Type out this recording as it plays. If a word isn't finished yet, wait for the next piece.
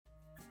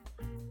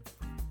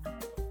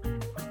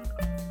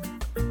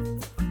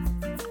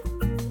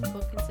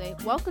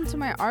Welcome to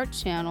my art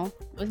channel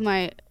with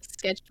my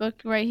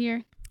sketchbook right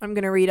here. I'm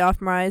going to read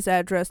off Mariah's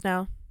address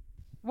now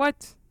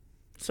What?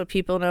 so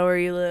people know where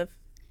you live.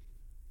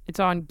 It's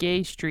on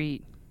Gay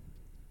Street.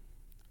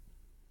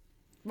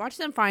 Watch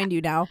them find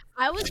you now.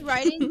 I was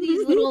writing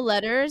these little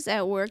letters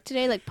at work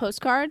today, like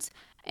postcards,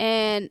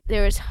 and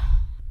there was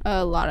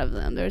a lot of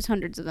them. There's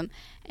hundreds of them.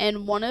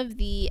 And one of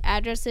the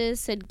addresses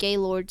said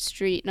Gaylord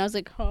Street, and I was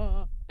like,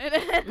 huh. And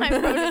then I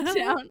wrote it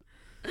down.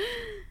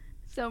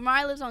 So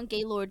Mariah lives on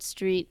Gaylord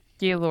Street.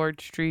 Gaylord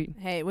Street.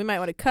 Hey, we might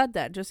want to cut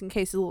that just in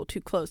case it's a little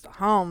too close to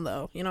home,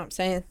 though. You know what I'm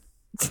saying?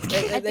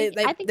 I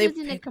think it's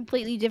in a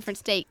completely different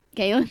state,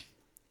 Kaylin.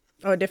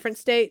 Oh, a different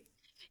state?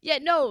 Yeah,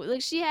 no,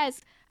 like she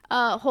has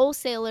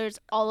wholesalers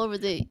all over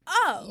US.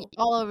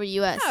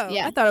 Oh,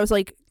 Yeah. I thought it was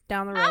like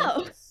down the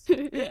road.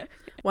 Oh.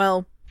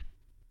 Well,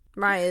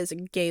 Mariah is a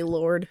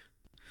Gaylord.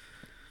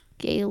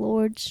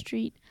 Gaylord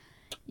Street.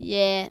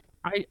 Yeah.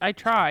 I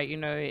try,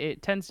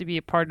 it tends to be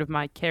a part of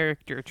my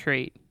character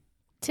trait.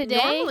 Today,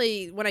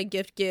 Normally, when I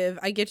gift give,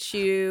 I get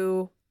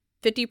you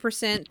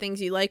 50%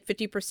 things you like,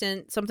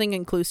 50% something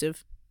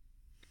inclusive.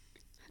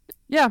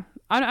 Yeah,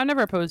 I'm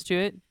never opposed to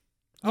it.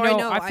 I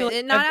know. I feel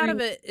like not out of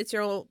it's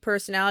your own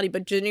personality,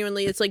 but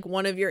genuinely, it's like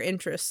one of your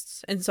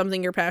interests and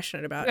something you're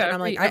passionate about. Yeah, and I'm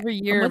like, every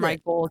year, I'm with my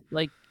it. goal,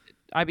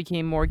 I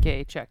became more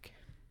gay. Check.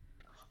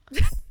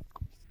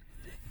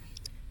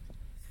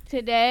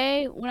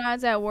 today when I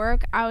was at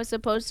work, I was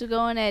supposed to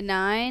go in at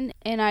 9,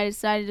 and I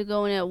decided to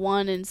go in at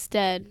 1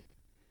 instead.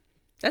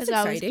 That's 'Cause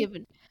I was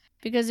exciting.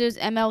 because it was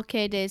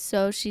MLK Day,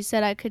 so she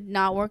said I could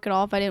not work at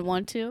all if I didn't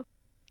want to.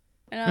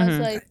 And I was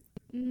like,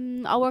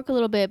 I'll work a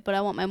little bit, but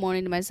I want my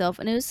morning to myself.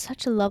 And it was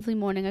such a lovely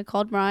morning. I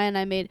called Mariah and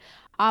I made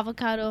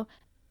avocado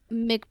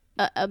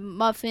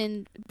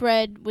muffin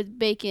bread with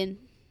bacon.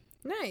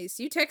 Nice.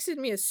 You texted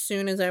me as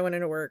soon as I went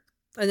into work,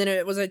 and then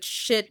it was a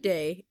shit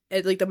day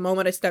at like the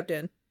moment I stepped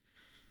in.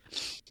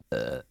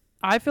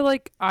 I feel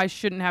like I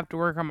shouldn't have to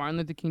work on Martin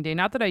Luther King Day.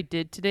 Not that I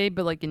did today,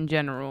 but in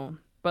general.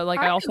 But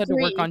I also had to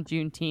work agree. on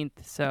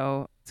Juneteenth,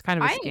 so it's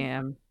kind of a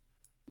scam.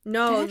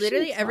 No, That actually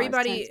literally makes a lot of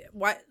everybody.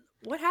 sense.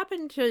 What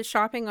happened to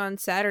shopping on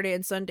Saturday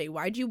and Sunday?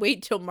 Why'd you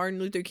wait till Martin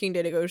Luther King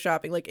Day to go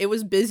shopping? Like, it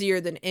was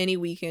busier than any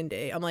weekend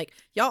day. I'm like,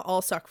 y'all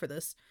all suck for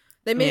this.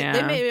 They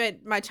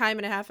made my time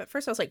and a half. At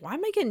first, I was like, why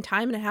am I getting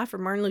time and a half for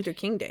Martin Luther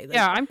King Day? Like,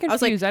 Yeah, I'm I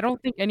was confused. like, I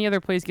don't think any other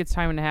place gets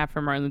time and a half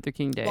for Martin Luther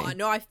King Day. well,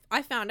 no,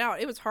 I found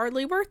out it was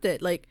hardly worth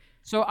it. Like,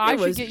 So I should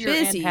was get your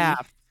busy. and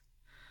half.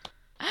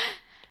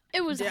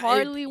 It was Yeah,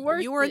 hardly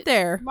worth it. you weren't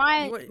there.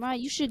 Mariah,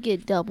 you should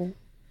get double.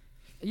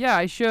 Yeah,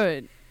 I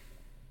should.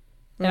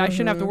 And I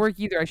shouldn't have to Mhm. work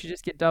either. I should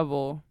just get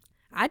double.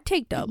 I'd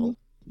take double.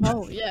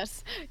 Oh,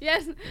 yes.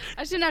 Yes.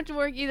 I shouldn't have to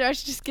work either. I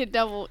should just get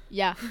double.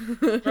 Yeah.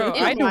 Bro,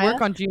 Yeah, I had to Mariah.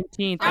 work on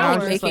Juneteenth, and I I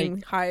was was just making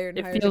like, higher and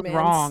it higher feels demands.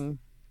 wrong.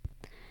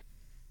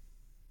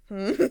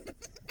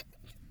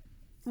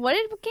 What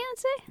did Buchanan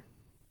say?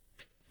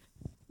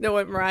 No,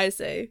 what Mariah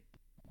say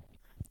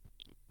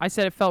I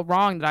said it felt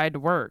wrong that I had to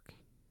work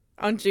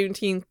on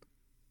Juneteenth?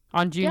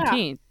 on Yeah.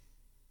 Juneteenth.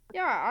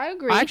 Yeah, I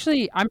agree.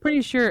 Actually, I'm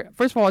pretty sure,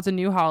 first of all, it's a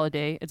new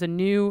holiday. It's a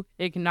new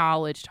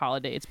acknowledged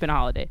holiday. It's been a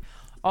holiday.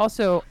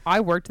 Also,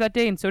 I worked that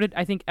day, and so did,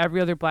 I think, every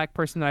other black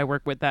person that I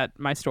work with at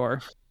my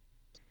store.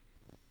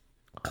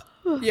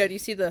 Yeah, do you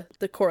see the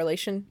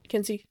correlation,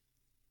 Kinsey?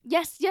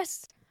 Yes,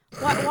 yes.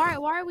 Why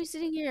are we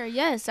sitting here?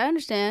 Yes, I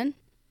understand.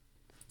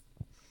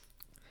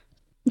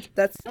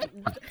 That's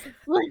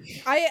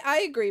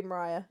I agree,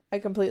 Mariah. I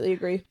completely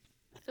agree.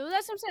 So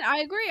that's what I'm saying. I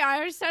agree. I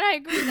understand. I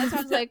agree. That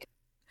sounds like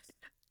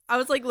I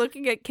was like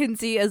looking at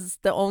Kinsey as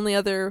the only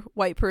other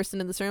white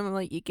person in this room. I'm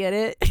like, you get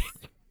it?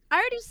 I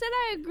already said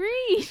I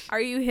agree.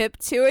 Are you hip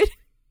to it?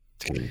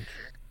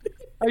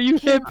 Are you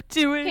hip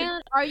to it?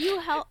 Can, are you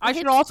help? I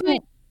should also.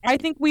 I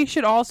think we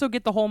should also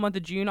get the whole month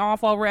of June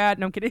off while we're at.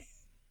 No, I'm kidding.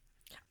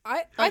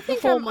 I Like the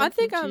think full I month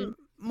think of I'm June.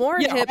 more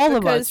Yeah, hip all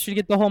of us because should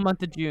get the whole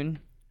month of June.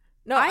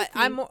 no, I think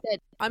I'm that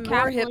I'm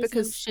more hip capitalism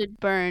because should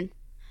burn.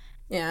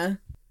 yeah.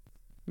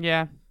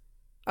 Yeah.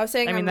 I was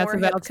saying I mean, I'm that's more a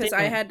hip valid because I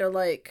statement. had to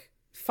like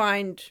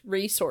find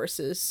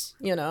resources,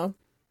 because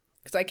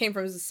I came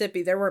from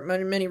Mississippi. There weren't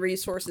many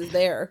resources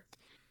there.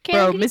 Kaylin, Bro,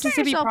 can you turn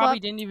Mississippi yourself probably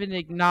up? didn't even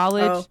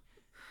acknowledge. Oh.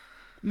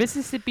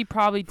 Mississippi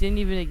probably didn't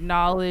even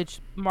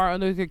acknowledge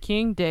Martin Luther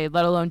King Day,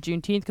 let alone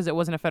Juneteenth, because it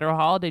wasn't a federal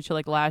holiday till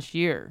last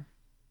year.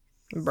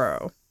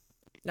 Bro.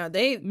 No,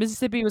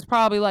 Mississippi was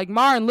probably like,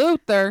 Martin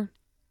Luther.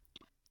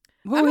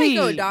 Who I might he?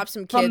 go adopt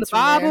some From kids the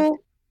from there. Bible?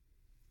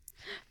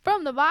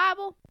 From the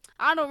Bible?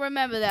 I don't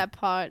remember that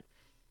part.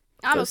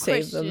 I'm Go a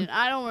save them. Christian.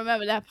 I don't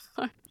remember that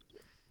part.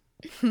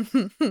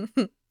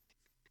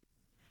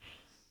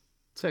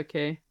 It's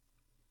okay.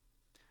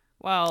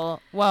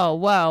 Well.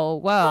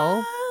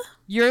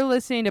 You're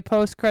listening to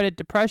Post Credit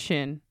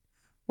Depression,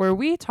 where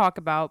we talk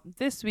about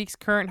this week's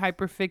current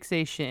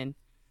hyperfixation.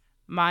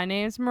 My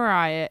name's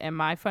Mariah, and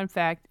my fun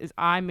fact is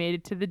I made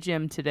it to the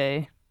gym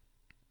today.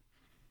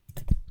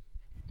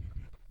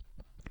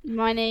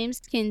 My name's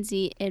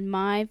Kinsey, and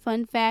my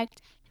fun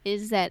fact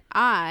is that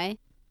I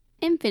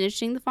am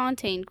finishing the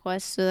Fontaine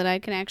quest so that I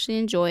can actually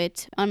enjoy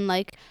it,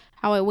 unlike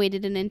how I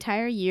waited an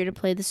entire year to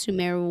play the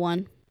Sumeru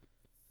one.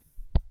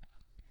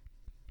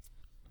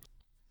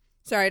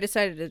 Sorry, I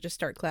decided to just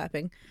start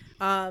clapping.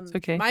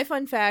 Okay. My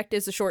fun fact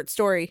is a short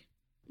story.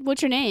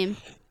 What's your name?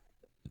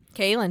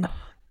 Kaylin.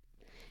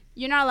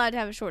 You're not allowed to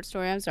have a short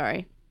story. I'm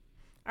sorry.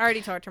 I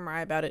already talked to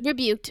Mariah about it.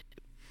 Rebuked.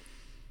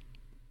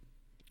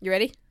 You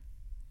ready?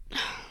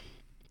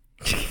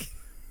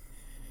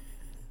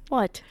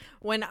 What?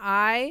 When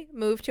I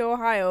moved to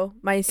Ohio,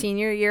 my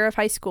senior year of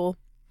high school,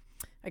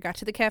 I got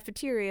to the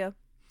cafeteria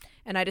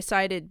and I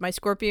decided, my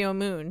Scorpio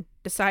moon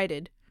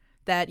decided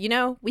that,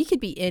 we could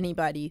be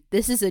anybody.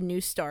 This is a new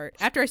start.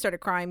 After I started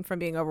crying from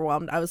being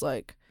overwhelmed, I was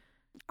like,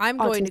 I'm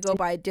going to go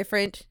by a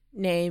different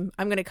name.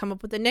 I'm going to come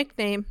up with a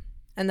nickname,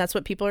 and that's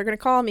what people are going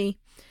to call me.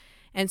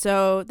 And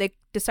so they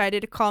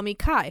decided to call me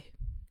Kai.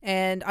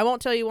 And I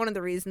won't tell you one of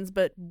the reasons,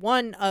 but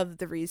one of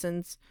the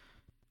reasons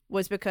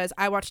was because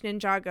I watched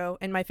Ninjago,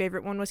 and my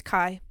favorite one was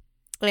Kai.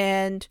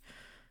 And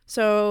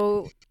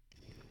so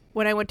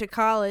when I went to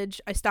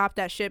college, I stopped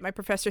that shit. My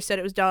professor said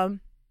it was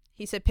dumb.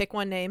 He said pick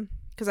one name,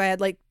 because I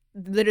had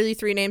literally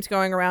 3 names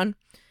going around.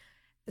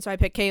 So I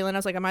picked Kaylin. I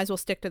was like, I might as well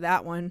stick to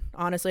that one.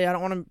 Honestly, I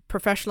don't want to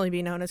professionally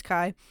be known as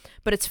Kai.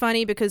 But it's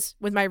funny because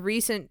with my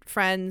recent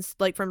friends,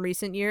 from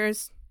recent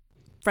years,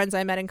 friends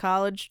I met in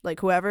college,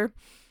 whoever,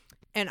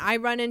 and I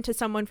run into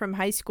someone from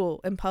high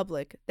school in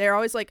public, they're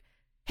always like,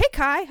 hey,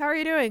 Kai, how are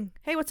you doing?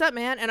 Hey, what's up,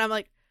 man? And I'm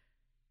like,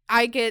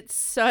 I get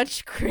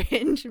such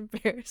cringe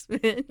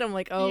embarrassment. I'm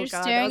like, oh,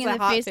 God, that was a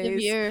hot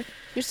face. You're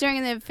staring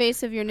in the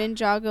face of your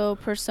Ninjago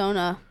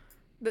persona.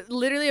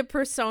 Literally a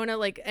persona,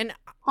 and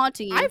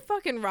haunting you. I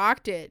fucking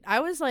rocked it.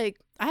 I was like,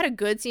 I had a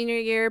good senior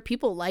year.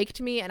 People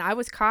liked me, and I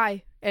was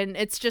Kai. And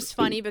it's just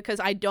funny because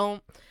I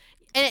don't.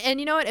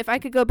 And you know what? If I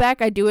could go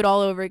back, I'd do it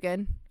all over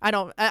again.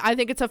 I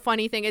think it's a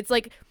funny thing. It's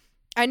like,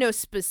 I know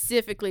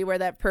specifically where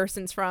that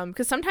person's from.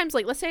 Because sometimes,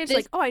 let's say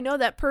it's oh, I know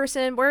that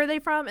person. Where are they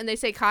from? And they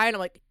say Kai, and I'm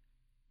like,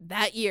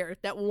 that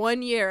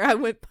 1 year, I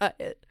went by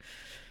it.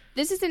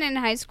 This isn't in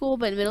high school,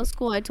 but in middle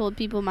school, I told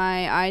people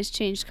my eyes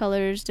changed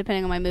colors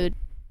depending on my mood.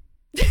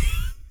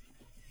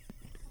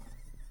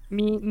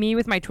 Me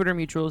with my Twitter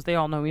mutuals, they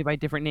all know me by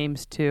different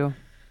names too.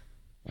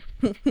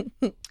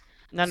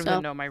 None of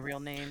them know my real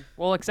name.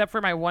 Well, except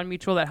for my one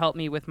mutual that helped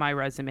me with my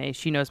resume.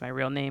 She knows my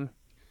real name.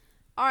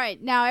 All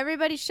right, now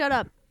everybody shut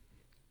up.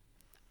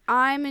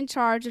 I'm in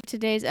charge of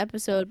today's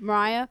episode.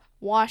 Mariah,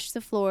 wash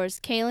the floors.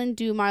 Kaylin,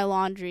 do my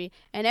laundry.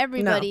 And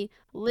everybody,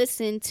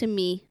 listen to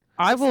me.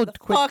 I will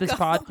quit this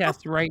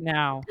podcast right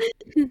now.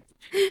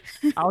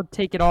 I'll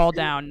take it all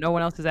down. No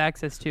one else has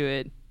access to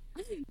it.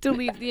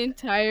 Delete the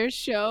entire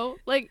show.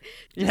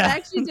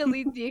 Actually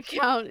delete the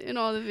account and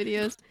all the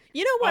videos.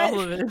 You know what? All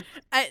of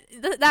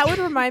it. That would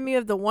remind me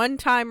of the one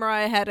time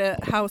Mariah had a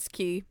house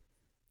key.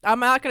 I'm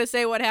not going to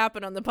say what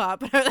happened on the pod,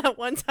 but that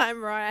one time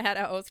Mariah had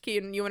a house key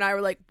and you and I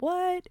were like,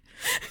 what?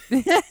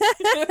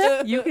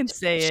 You can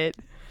say it.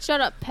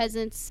 Shut up,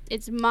 peasants.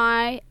 It's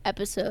my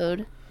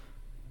episode.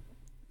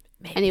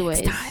 Maybe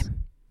anyways, next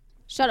time.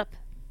 Shut up.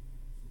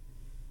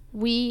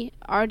 We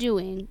are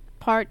doing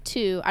part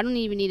 2. I don't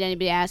even need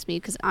anybody to ask me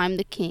because I'm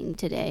the king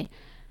today.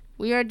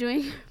 We are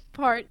doing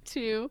part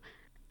 2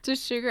 to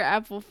Sugar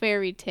Apple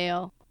Fairy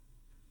Tale.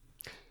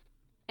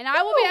 And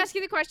I will be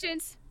asking the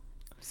questions,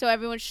 so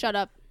everyone shut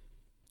up.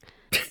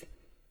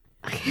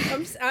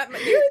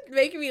 You're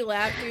making me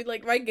laugh, dude.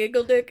 My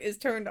giggle dick is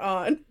turned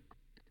on.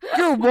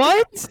 Your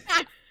what?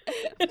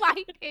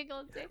 My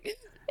giggle dick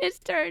is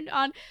turned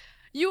on.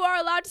 You are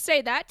allowed to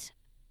say that.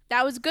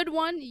 That was a good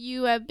one.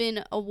 You have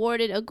been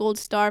awarded a gold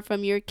star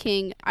from your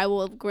king. I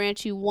will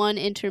grant you 1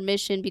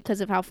 intermission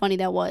because of how funny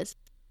that was.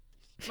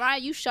 Mariah,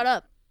 you shut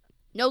up.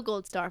 No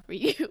gold star for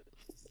you.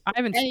 I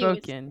haven't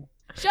spoken.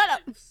 Shut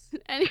up.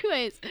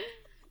 Anyways,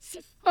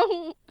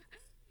 so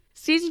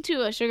season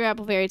 2 of Sugar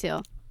Apple Fairy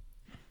Tale.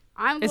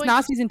 It's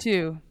not season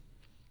 2.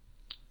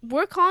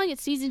 We're calling it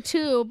season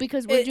 2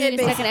 because we're doing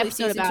a second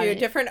episode about it.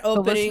 Different The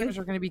opening. listeners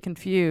are going to be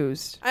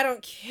confused. I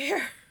don't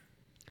care.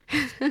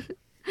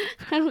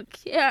 I don't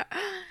care.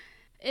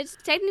 It's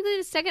technically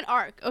the second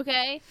arc,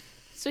 okay?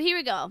 So here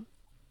we go.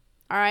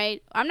 All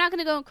right. I'm not going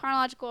to go in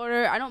chronological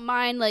order. I don't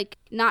mind,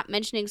 not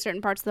mentioning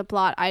certain parts of the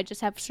plot. I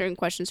just have certain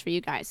questions for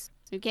you guys,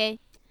 okay?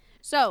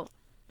 So,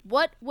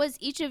 what was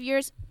each of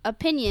yours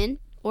opinion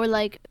or,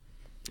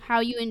 how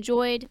you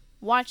enjoyed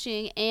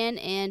watching Anne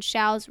and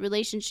Xiao's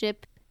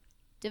relationship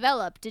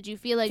develop? Did you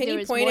feel like there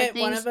was more things? Can you point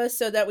at one of us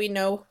so that we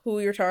know who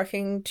you're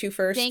talking to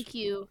first? Thank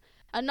you.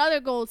 Another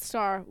gold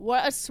star.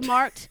 What a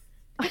smart...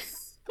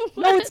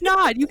 No, it's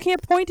not. You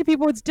can't point to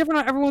people. It's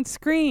different on everyone's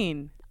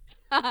screen.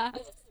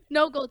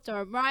 No gold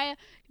star. Mariah,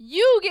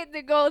 you get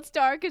the gold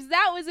star because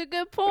that was a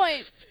good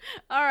point.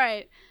 All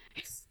right.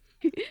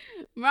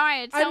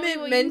 Mariah, tell me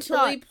what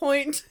mentally you thought.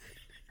 point.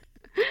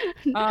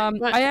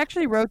 I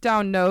actually wrote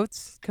down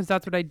notes because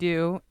that's what I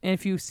do. And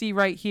if you see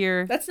right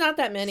here, that's not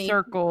that many.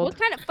 Circled. What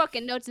kind of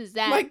fucking notes is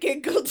that? My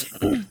giggled.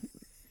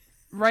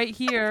 Right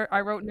here, I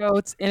wrote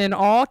notes, and in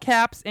all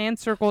caps and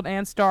circled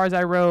and stars,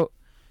 I wrote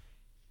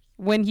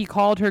when he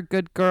called her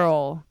good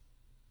girl.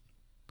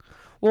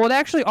 Well, it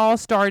actually all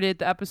started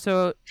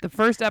the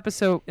first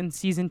episode in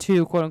season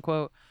 2, quote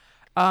unquote.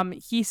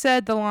 He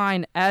said the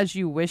line "as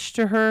you wish"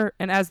 to her,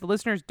 and as the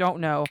listeners don't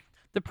know,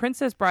 The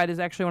Princess Bride is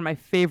actually one of my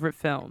favorite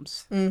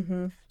films.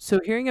 Mm-hmm. So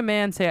hearing a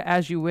man say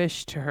 "as you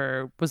wish" to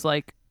her was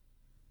like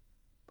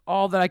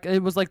all that.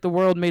 It was like the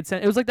world made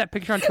sense. It was like that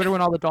picture on Twitter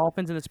when all the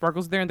dolphins and the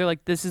sparkles are there, and they're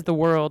like, "This is the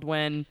world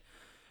when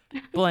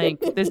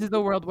blank. This is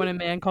the world when a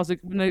man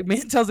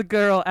tells a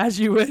girl "as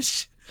you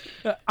wish."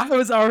 I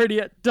was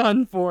already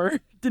done for.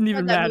 Didn't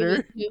even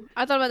matter.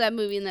 I thought about that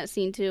movie in that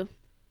scene too.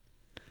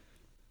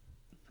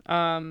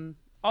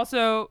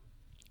 Also,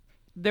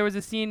 there was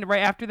a scene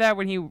right after that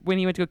when he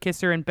went to go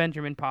kiss her and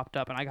Benjamin popped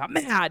up and I got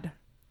mad.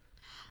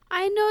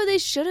 I know they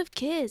should have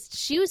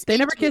kissed. They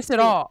never kissed at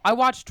all. I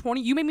watched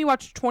 20. You made me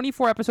watch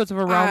 24 episodes of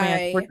a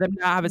romance for them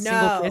not have a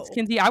single kiss.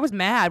 Kinsey, I was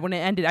mad when it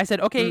ended. I said,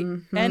 okay,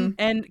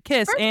 and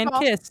kiss First and of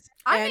all, kiss.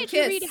 I made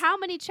you read how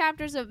many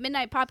chapters of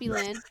Midnight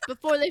Poppyland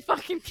before they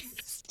fucking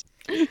kissed.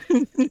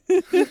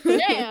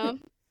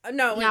 Damn.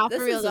 No, wait,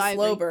 this is a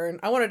slow burn.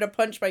 I wanted to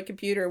punch my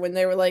computer when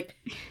they were like,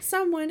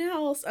 someone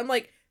else. I'm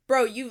like,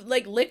 bro, you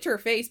like licked her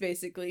face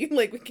basically,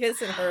 like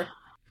kissing her.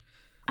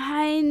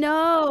 I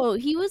know.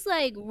 He was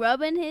like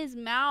rubbing his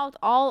mouth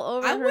all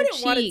over her cheek. I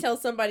wouldn't want to tell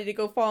somebody to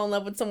go fall in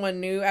love with someone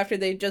new after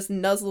they just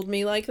nuzzled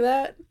me like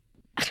that.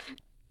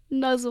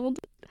 Nuzzled.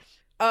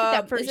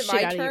 Is it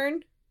my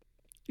turn?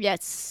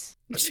 Yes.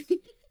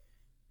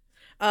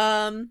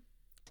 I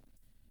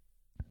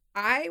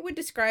would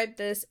describe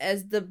this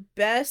as the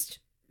best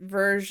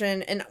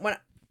version, and when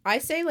I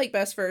say like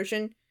best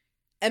version,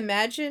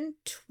 imagine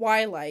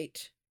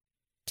Twilight.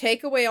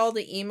 Take away all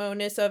the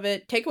emo-ness of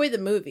it. Take away the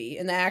movie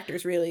and the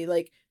actors, really.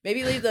 Like,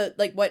 maybe leave the,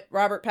 like, what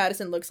Robert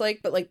Pattinson looks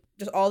like, but, like,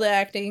 just all the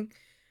acting.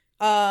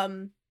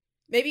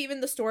 Maybe even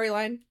the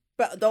storyline.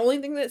 But the only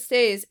thing that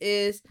stays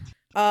is,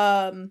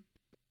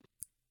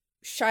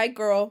 shy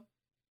girl.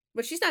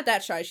 But she's not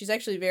that shy. She's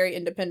actually a very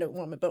independent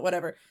woman, but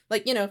whatever.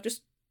 Like, you know,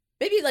 just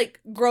maybe,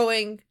 like,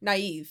 growing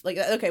naive. Like,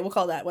 okay, we'll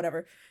call that,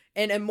 whatever.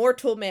 An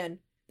immortal man.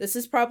 This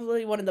is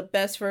probably one of the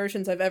best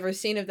versions I've ever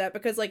seen of that,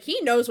 because, like, he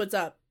knows what's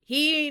up.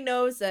 He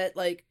knows that,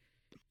 like,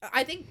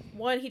 I think,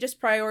 one, he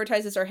just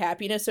prioritizes her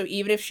happiness, so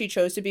even if she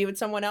chose to be with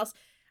someone else,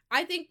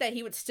 I think that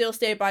he would still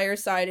stay by her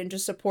side and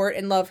just support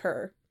and love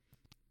her.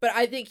 But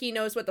I think he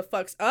knows what the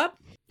fuck's up.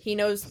 He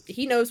knows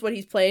what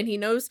he's playing. He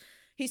knows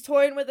he's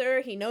toying with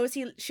her. He knows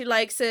she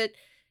likes it,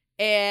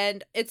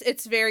 and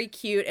it's very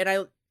cute,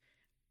 and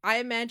I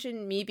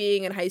imagine me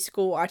being in high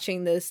school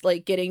watching this,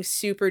 like, getting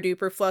super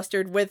duper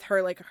flustered with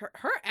her, like,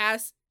 her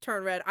ass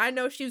turned red. I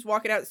know she was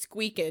walking out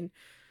squeaking.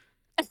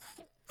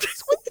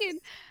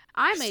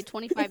 I'm a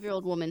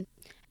 25-year-old woman,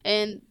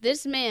 and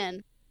this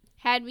man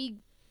had me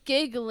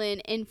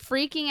giggling and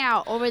freaking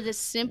out over the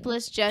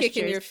simplest gestures.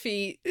 Kicking your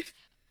feet.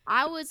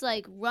 I was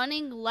like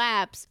running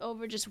laps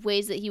over just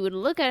ways that he would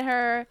look at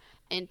her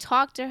and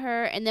talk to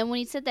her, and then when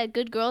he said that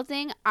good girl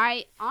thing,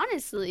 I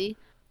honestly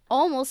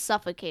almost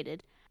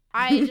suffocated.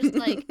 I just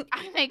like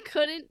I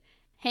couldn't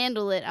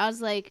handle it. I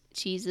was like,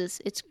 Jesus,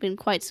 it's been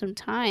quite some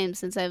time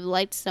since I've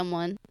liked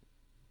someone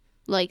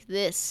like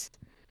this.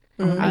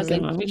 I was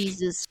like,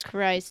 Jesus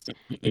Christ.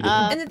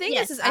 And the thing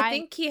is I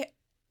think he...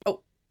 Oh.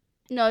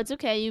 No, it's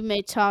okay. You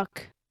may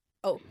talk.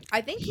 Oh,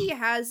 I think he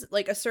has,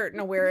 like, a certain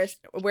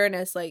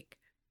awareness, like,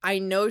 I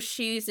know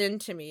she's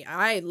into me.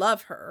 I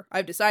love her.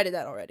 I've decided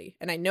that already.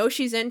 And I know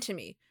she's into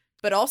me.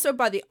 But also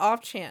by the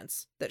off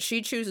chance that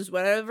she chooses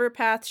whatever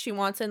path she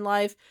wants in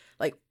life,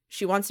 like,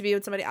 she wants to be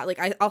with somebody, like,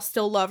 I'll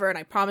still love her and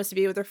I promise to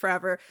be with her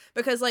forever.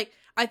 Because, like,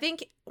 I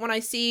think when I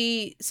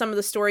see some of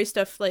the story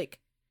stuff, like,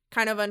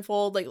 kind of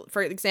unfold, like,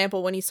 for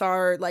example, when he saw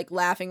her, like,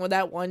 laughing with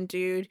that one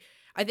dude,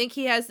 I think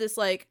he has this,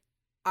 like,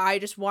 I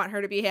just want her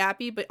to be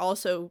happy, but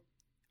also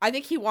I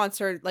think he wants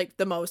her, like,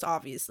 the most,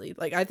 obviously.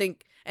 Like, I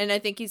think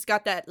he's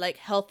got that, like,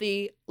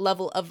 healthy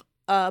level of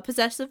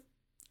possessive.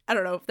 I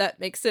don't know if that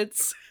makes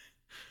sense.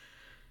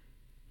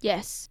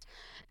 Yes.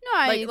 No,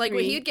 I agree. Like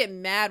when he'd get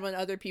mad when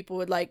other people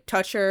would, like,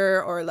 touch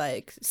her or,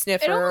 like,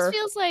 sniff her. It almost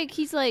feels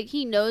like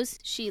he knows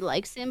she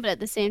likes him, but at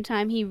the same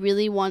time he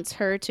really wants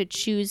her to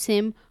choose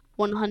him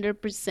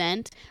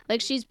 100%.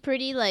 Like, she's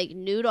pretty, like,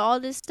 new to all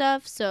this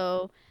stuff,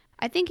 so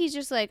I think he's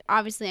just like,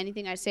 obviously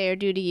anything I say or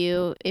do to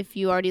you, if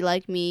you already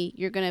like me,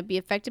 you're gonna be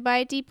affected by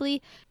it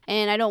deeply,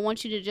 and I don't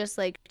want you to just,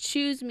 like,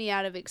 choose me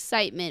out of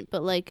excitement,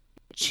 but, like,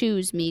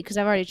 choose me because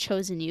I've already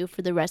chosen you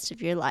for the rest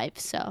of your life,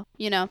 so,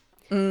 you know.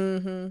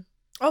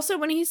 Also,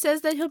 when he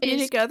says that he'll be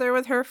together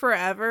with her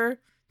forever,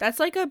 that's,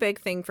 like, a big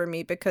thing for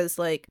me, because,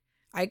 like,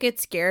 I get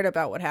scared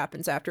about what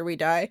happens after we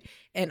die,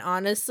 and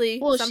honestly,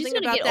 something she's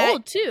gonna about get that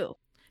old too.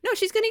 No,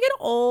 she's gonna get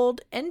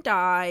old and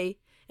die,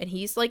 and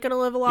he's, like, gonna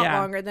live a lot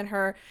longer than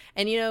her.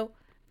 And, you know,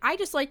 I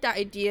just like the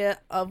idea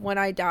of when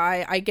I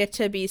die, I get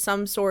to be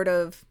some sort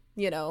of,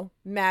 you know,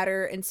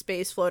 matter in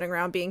space floating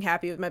around, being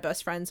happy with my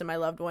best friends and my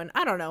loved one.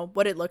 I don't know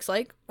what it looks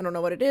like. I don't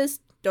know what it is.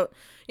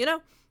 You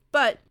know?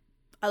 But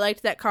I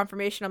liked that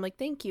confirmation. I'm like,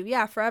 thank you.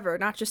 Yeah, forever.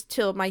 Not just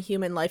till my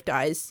human life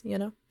dies, you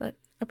know? But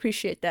I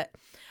appreciate that.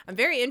 I'm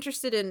very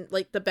interested in,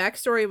 like, the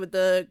backstory with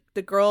the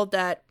girl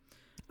that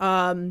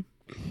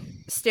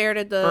stared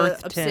at the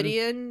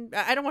obsidian.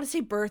 I don't want to say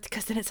birth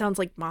because then it sounds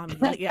like mommy.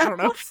 Like, I don't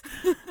know.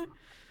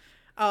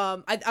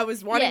 I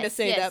was wanting to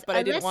say that, but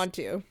I didn't want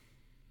to.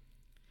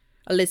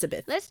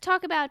 Elizabeth. Let's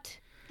talk about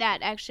that,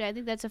 actually. I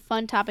think that's a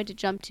fun topic to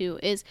jump to,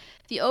 is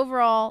the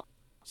overall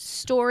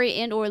story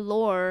and or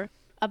lore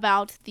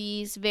about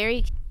these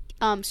very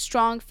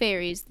strong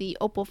fairies, the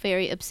opal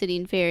fairy,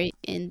 obsidian fairy,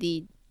 and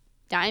the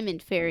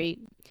diamond fairy,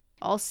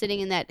 all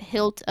sitting in that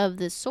hilt of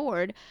the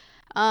sword.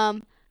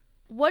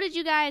 What did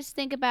you guys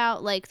think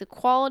about, like, the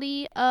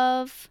quality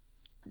of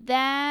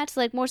that?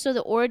 Like, more so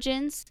the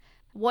origins?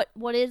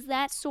 What is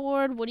that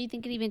sword? What do you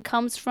think it even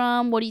comes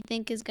from? What do you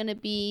think is going to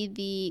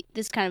be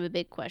this kind of a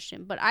big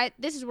question? But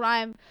this is what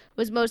I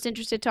was most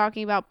interested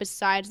talking about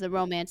besides the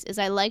romance, is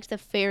I liked the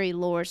fairy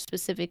lore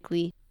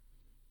specifically.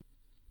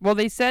 Well,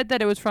 they said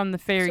that it was from the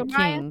Fairy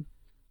King.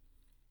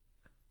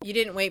 You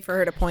didn't wait for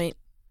her to point.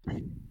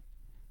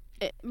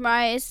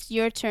 Mariah, it's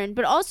your turn.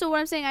 But also what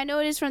I'm saying, I know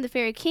it is from the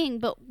Fairy King,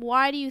 but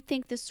why do you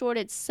think the sword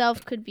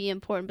itself could be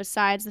important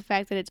besides the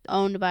fact that it's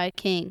owned by a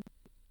king?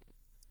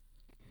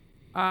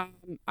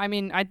 I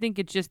mean, I think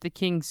it's just the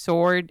king's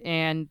sword,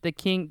 and the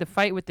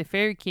fight with the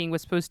Fairy King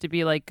was supposed to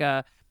be like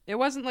it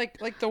wasn't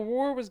like the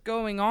war was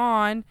going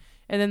on,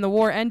 and then the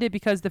war ended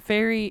because the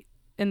fairy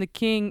and the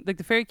king, like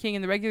the Fairy King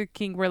and the regular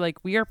king, were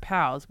like, we are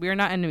pals, we are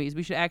not enemies,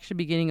 we should actually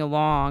be getting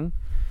along.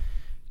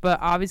 But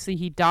obviously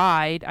he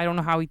died. I don't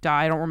know how he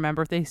died. I don't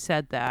remember if they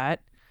said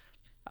that.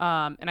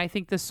 And I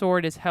think the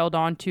sword is held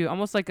on to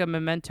almost like a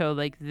memento,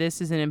 like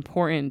this is an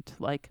important,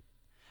 like,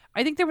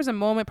 I think there was a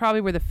moment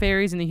probably where the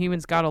fairies and the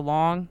humans got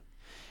along,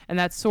 and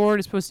that sword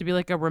is supposed to be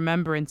like a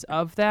remembrance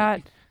of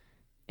that.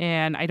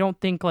 And I don't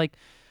think like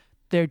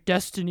their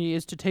destiny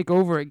is to take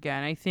over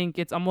again. I think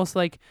it's almost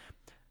like,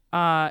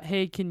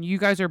 hey, you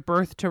guys are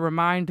birthed to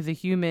remind the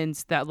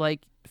humans that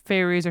like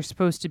fairies are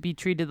supposed to be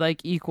treated like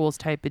equals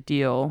type of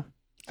deal.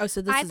 Oh,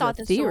 so this is a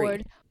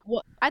theory.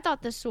 I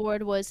thought the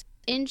sword was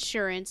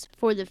insurance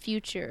for the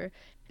future,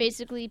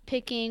 basically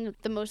picking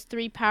the most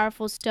 3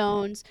 powerful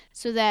stones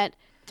so that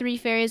 3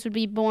 fairies would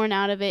be born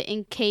out of it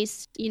in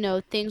case,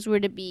 things were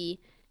to be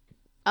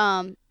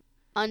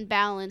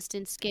unbalanced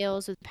in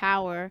scales of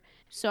power.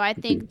 So I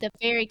think the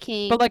Fairy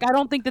King... But, like, I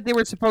don't think that they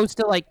were supposed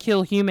to, like,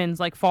 kill humans,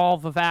 like,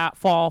 thought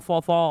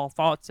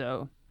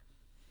so.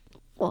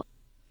 Well,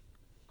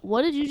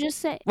 what did you just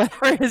say?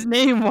 Whatever his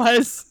name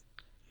was.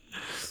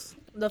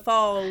 The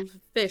fall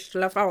fish,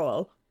 La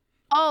Fall.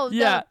 Oh,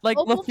 yeah, like,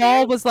 La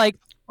Fall was like,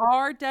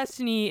 our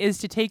destiny is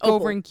to take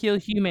over and kill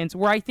humans,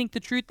 where I think the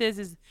truth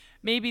is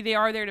maybe they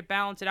are there to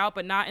balance it out,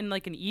 but not in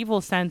like an evil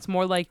sense,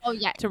 more like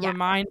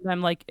remind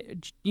them, like,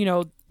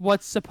 we're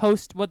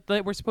supposed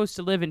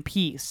to live in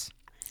peace.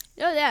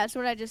 Oh yeah, that's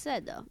what I just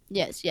said though.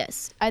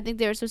 Yes. I think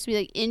they were supposed to be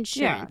like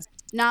insurance,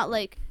 not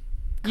like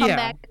come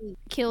back and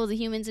kill the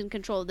humans and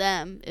control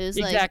them. It was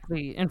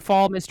exactly. And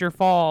Mr.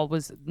 Fall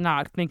was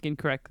not thinking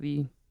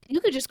correctly. You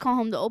could just call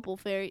him the Opal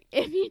Fairy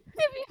if you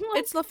want.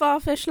 It's La Fall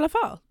fish, La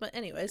Fall. But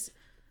anyways,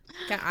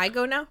 can I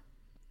go now?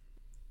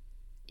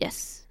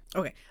 Yes.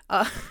 Okay.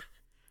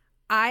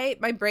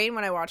 My brain,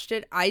 when I watched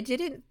it, I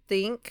didn't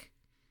think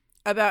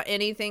about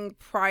anything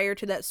prior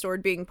to that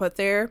sword being put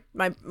there.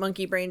 My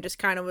monkey brain just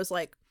kind of was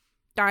like,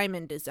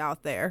 Diamond is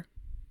out there.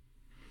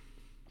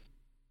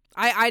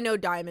 I know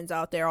Diamond's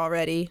out there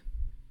already.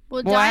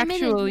 Well,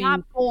 Diamond actually, is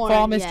not born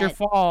Mr. yet.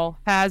 Fall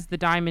has the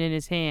diamond in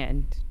his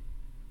hand.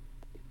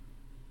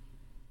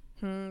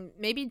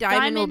 Maybe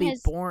Diamond will be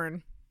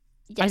born.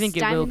 Yes, I think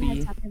it will be.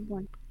 has not been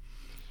born.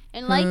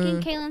 And like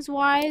in Kaylin's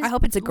wise I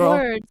hope it's a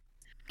girl.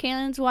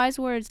 Kaylin's wise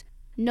words,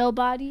 no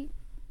body,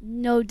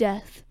 no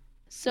death.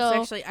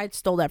 So actually, I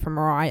stole that from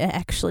Mariah,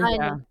 actually.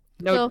 I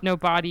know. No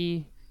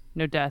body,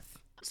 no death.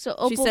 So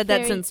Opal she said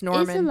Fairy that since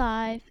Norman. is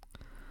alive.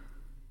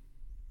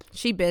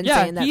 She been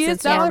saying that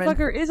since Norman. That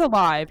motherfucker is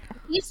alive.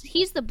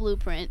 He's the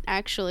blueprint,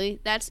 actually.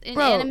 That's in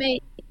anime.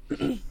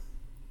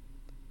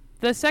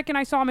 The second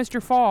I saw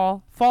Mr.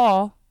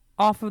 Fall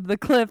off of the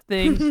cliff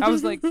thing, I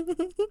was like,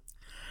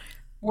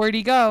 where'd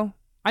he go?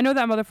 I know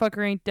that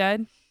motherfucker ain't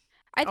dead.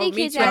 I think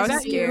he's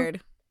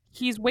scared.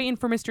 He's waiting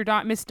for Miss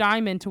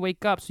Diamond to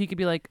wake up so he could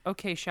be like,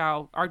 okay,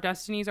 Shao, our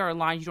destinies are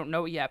aligned. You don't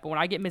know it yet, but when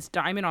I get Miss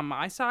Diamond on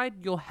my side,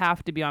 you'll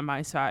have to be on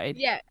my side.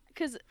 Yeah,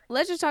 because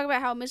let's just talk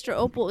about how Mr.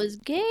 Opal is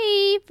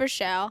gay for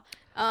Shao.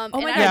 Oh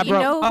my god, you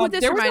know who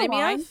this reminded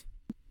me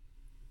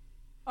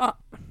of?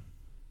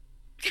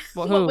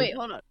 Well, who? Wait,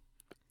 hold on.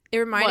 It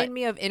reminded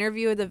me of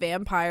Interview with the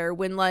Vampire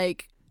when,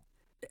 like,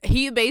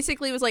 he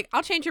basically was like,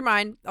 I'll change your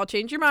mind.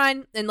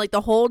 And, like,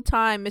 the whole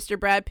time, Mr.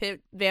 Brad Pitt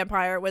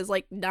vampire was,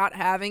 like, not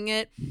having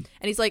it. And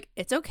he's like,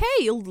 it's okay.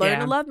 You'll learn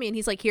to love me. And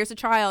he's like, here's a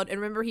child.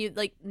 And remember, he,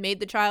 like, made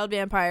the child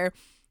vampire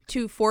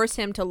to force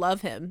him to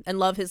love him and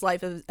love his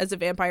life as a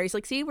vampire. He's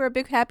like, see, we're a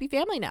big, happy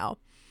family now.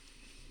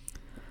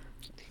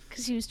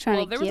 Because he was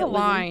trying to there was a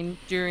line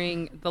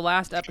during the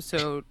last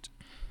episode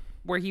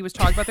where he was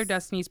talking about their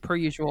destinies per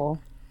usual.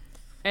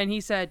 And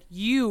he said,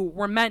 you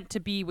were meant to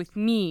be with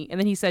me. And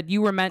then he said,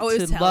 you were meant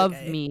to love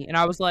me. And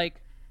I was like,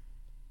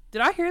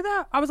 did I hear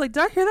that? I was like,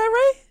 did I hear that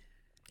right?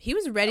 He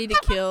was ready to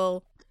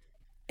kill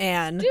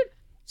Anne. Dude,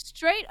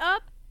 straight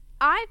up,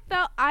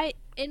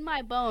 in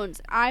my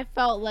bones, I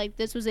felt like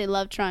this was a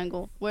love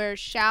triangle where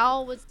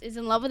Shao is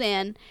in love with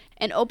Anne,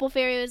 and Opal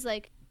Fairy was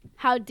like,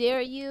 how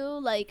dare you?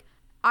 Like,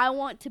 I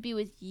want to be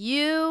with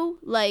you.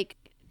 Like,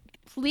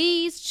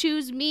 please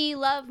choose me,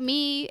 love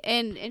me.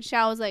 And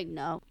Shao was like,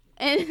 no.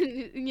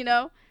 And, you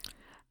know?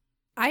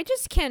 I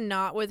just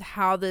cannot with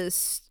how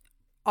this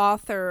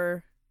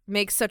author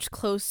makes such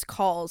close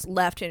calls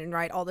left and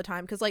right all the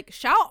time. Because, like,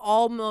 Shao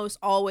almost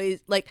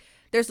always, like,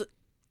 there's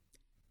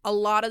a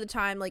lot of the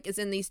time, like, is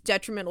in these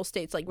detrimental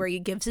states, like, where he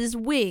gives his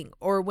wing,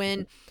 or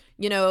when,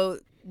 you know,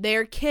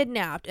 they're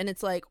kidnapped, and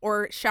it's like,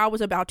 or Shao was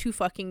about to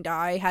fucking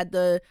die had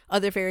the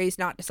other fairies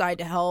not decide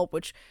to help,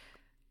 which,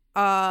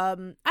 I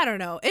don't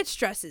know, it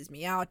stresses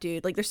me out,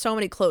 dude. Like, there's so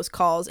many close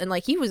calls, and,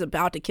 like, he was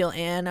about to kill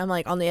Anne. I'm,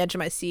 like, on the edge of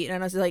my seat,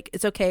 and I was like,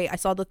 it's okay, I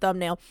saw the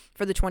thumbnail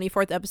for the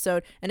 24th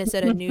episode, and it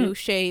said a new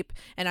shape,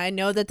 and I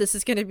know that this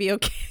is gonna be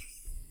okay.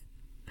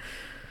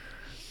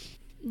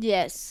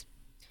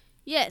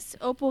 Yes,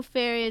 Opal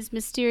Fairy is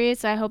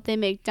mysterious. I hope they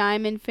make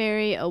Diamond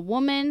Fairy a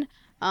woman.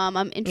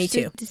 I'm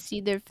interested to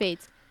see their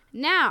fates.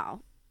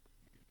 Now,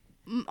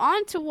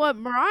 on to what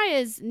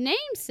Mariah's name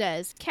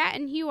says. Kat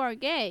and Hugh are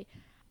gay.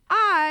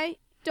 I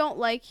don't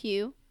like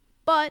Hugh,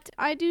 but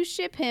I do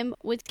ship him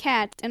with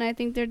Kat, and I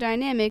think their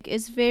dynamic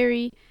is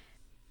very,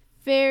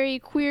 very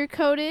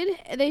queer-coded.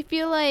 They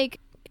feel like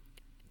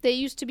they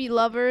used to be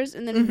lovers,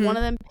 and then one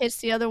of them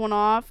pissed the other one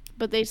off,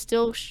 but they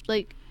still,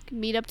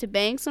 meet up to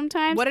bang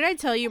sometimes. What did I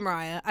tell you,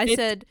 Mariah? I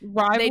said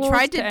they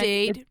tried to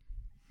date.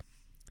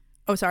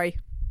 Oh, sorry.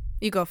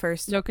 You go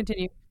first. No,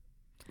 continue.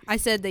 I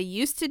said they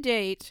used to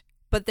date,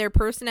 but their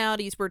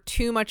personalities were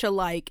too much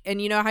alike. And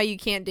you know how you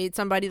can't date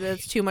somebody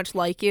that's too much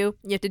like you?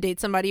 You have to date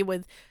somebody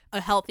with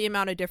a healthy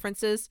amount of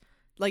differences.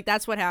 Like,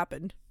 that's what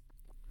happened.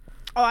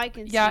 Oh, I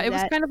can see that. Yeah, it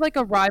was that. kind of like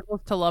a rivals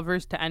to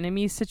lovers to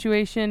enemies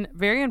situation.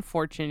 Very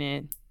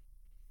unfortunate.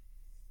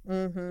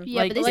 Mm-hmm.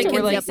 Yeah, like, but they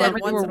were like said whoever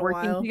they once were in a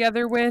working while.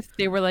 together with,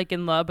 they were like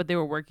in love, but they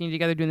were working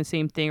together doing the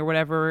same thing or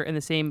whatever in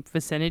the same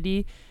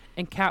vicinity.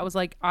 And Kat was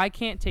like, I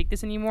can't take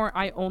this anymore.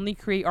 I only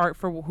create art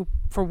for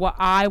what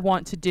I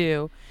want to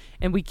do,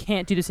 and we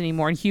can't do this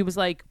anymore. And Hugh was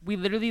like, we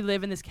literally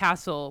live in this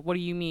castle. What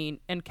do you mean?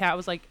 And Kat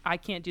was like, I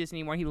can't do this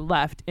anymore. He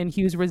left, and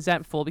Hugh's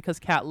resentful because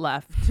Kat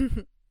left.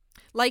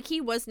 Like,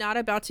 he was not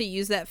about to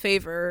use that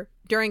favor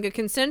during a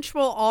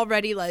consensual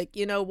already, like,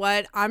 you know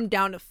what? I'm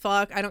down to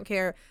fuck. I don't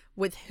care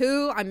with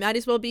who. I might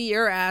as well be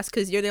your ass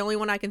because you're the only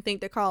one I can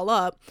think to call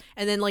up.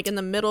 And then, like, in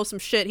the middle of some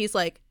shit, he's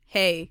like,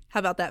 hey, how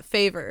about that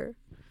favor?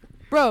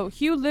 Bro,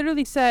 Hugh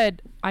literally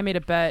said, I made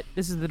a bet.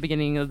 This is the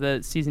beginning of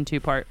the season 2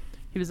 part.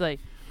 He was like,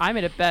 I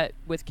made a bet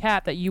with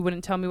Kat that you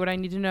wouldn't tell me what I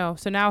need to know.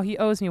 So now he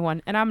owes me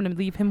one, and I'm going to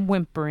leave him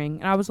whimpering.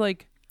 And I was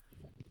like,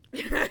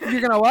 you're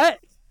going to what?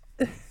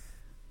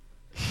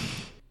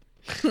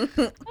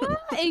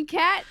 And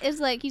Kat is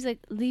like, he's like,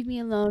 leave me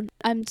alone.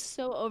 I'm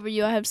so over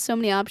you. I have so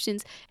many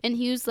options. And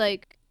he was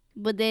like,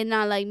 but they're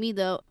not like me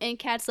though. And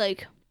Kat's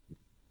like,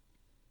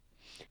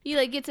 he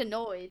like gets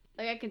annoyed.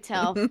 Like, I can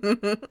tell.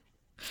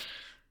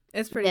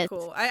 It's pretty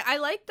cool. I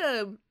like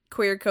the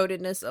queer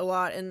codedness a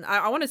lot, and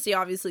I want to see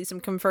obviously some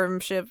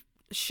confirmed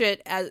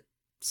shit at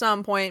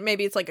some point.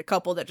 Maybe it's like a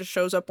couple that just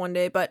shows up one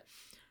day, but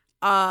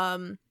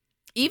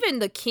even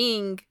the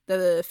king,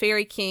 the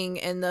fairy king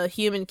and the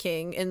human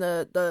king in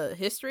the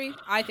history,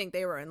 I think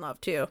they were in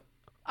love too.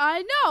 I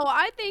know.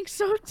 I think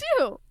so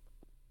too.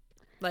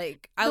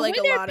 Like, I like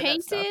a lot of that stuff. The way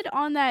they're painted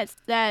on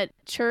that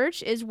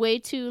church is way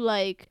too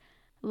like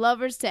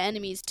lovers to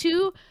enemies.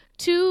 Two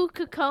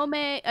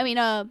Kokome. I mean,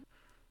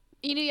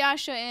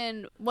 Inuyasha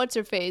and what's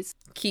her face?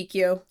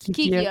 Kikyo.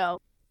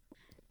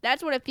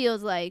 That's what it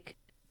feels like.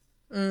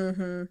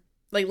 Mm-hmm.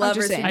 Like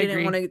lovers who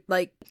didn't want to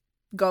like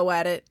go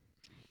at it.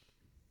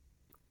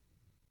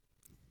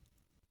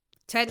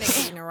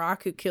 Technically,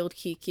 Naraku killed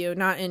Kikyo,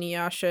 not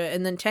Inuyasha,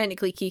 and then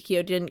technically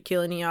Kikyo didn't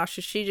kill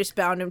Inuyasha. She just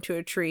bound him to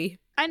a tree.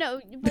 I know,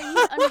 but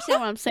you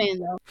understand what I'm saying,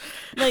 though.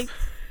 Like,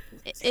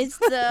 it's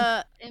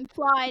the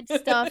implied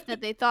stuff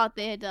that they thought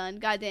they had done.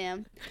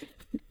 Goddamn.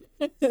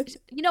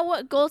 You know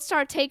what?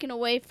 Goldstar taken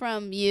away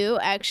from you,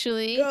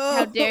 actually. Oh.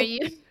 How dare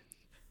you?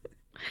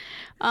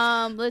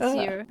 Let's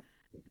hear.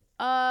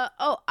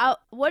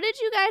 What did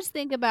you guys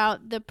think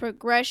about the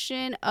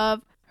progression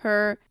of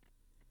her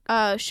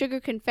sugar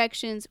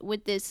confections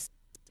with this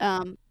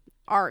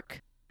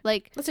arc?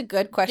 Like, that's a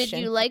good question.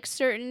 Did you like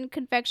certain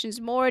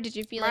confections more? Did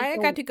you feel Mariah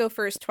got to go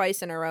first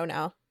twice in a row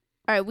now.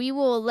 All right, we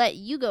will let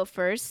you go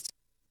first.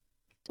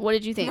 What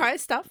did you think? Mariah,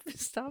 stop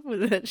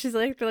with it. She's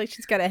like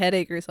she's got a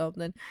headache or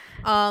something.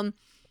 The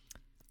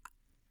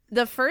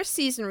first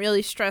season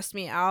really stressed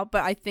me out,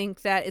 but I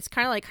think that it's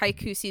kind of like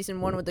Haikyuu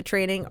season 1 with the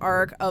training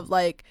arc of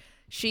like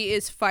she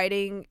is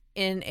fighting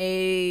in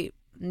a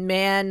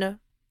man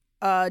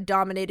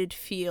dominated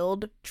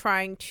field,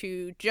 trying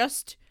to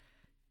just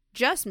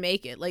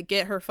make it, like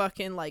get her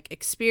fucking like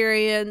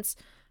experience,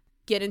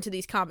 get into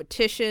these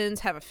competitions,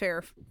 have a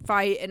fair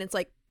fight, and it's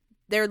like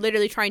they're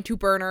literally trying to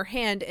burn her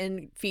hand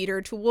and feed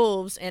her to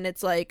wolves, and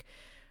it's like,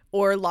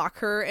 or lock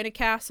her in a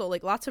castle,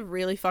 like lots of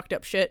really fucked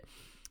up shit.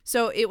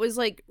 So it was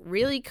like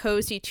really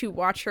cozy to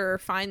watch her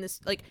find this.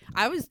 Like,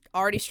 I was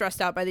already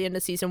stressed out by the end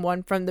of season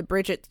 1 from the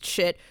Bridget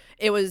shit.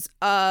 It was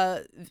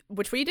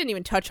which we didn't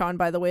even touch on,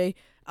 by the way.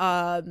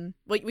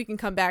 Like, we can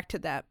come back to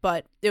that,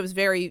 but it was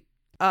very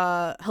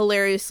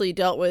hilariously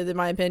dealt with, in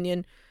my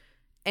opinion.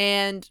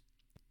 And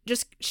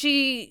just,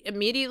 she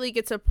immediately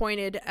gets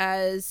appointed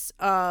as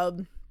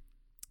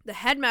the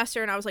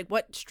headmaster, and I was like,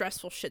 what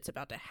stressful shit's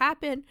about to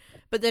happen?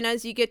 But then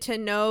as you get to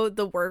know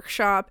the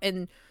workshop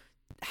and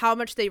how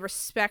much they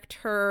respect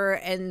her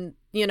and,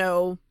 you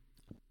know,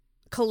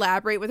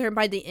 collaborate with her, and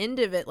by the end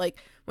of it, like,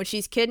 when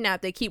she's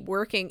kidnapped, they keep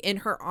working in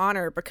her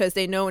honor because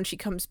they know when she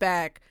comes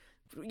back,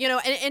 you know,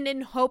 and in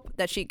hope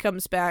that she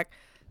comes back,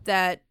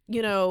 that,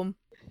 you know,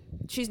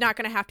 she's not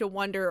going to have to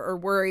wonder or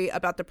worry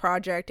about the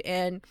project.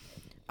 And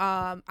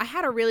I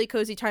had a really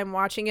cozy time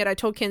watching it. I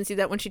told Kinsey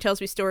that when she tells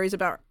me stories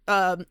about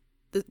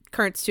the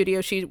current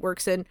studio she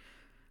works in,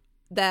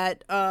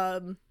 that I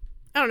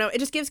don't know, it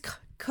just gives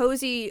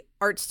cozy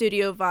art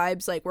studio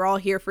vibes. Like, we're all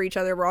here for each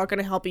other, we're all going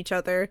to help each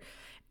other,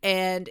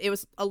 and it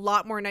was a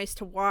lot more nice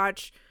to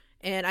watch.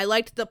 And I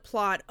liked the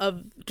plot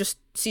of just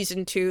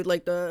season 2,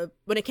 like,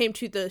 when it came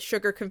to the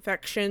sugar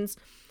confections,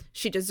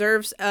 she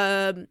deserves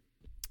a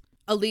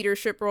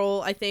leadership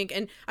role, I think.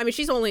 And I mean,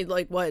 she's only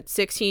like, what,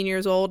 16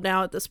 years old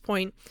now at this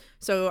point,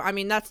 so I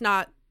mean, that's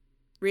not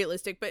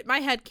realistic, but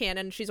my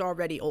headcanon, she's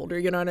already older,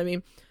 you know what I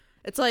mean?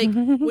 It's like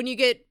when you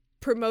get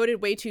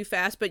promoted way too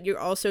fast, but you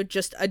also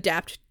just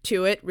adapt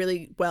to it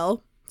really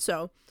well.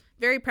 So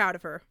very proud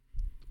of her.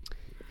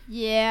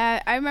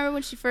 Yeah, I remember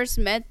when she first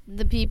met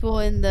the people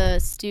in the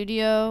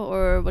studio,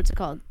 or what's it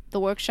called, the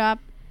workshop.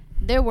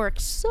 Their work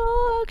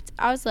sucked.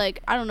 I was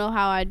like, I don't know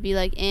how I'd be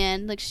like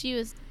Anne. Like,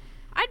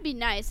 I'd be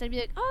nice. I'd be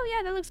like, oh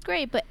yeah, that looks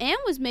great. But Anne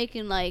was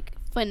making like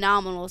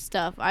phenomenal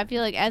stuff. I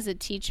feel like as a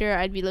teacher,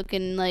 I'd be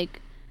looking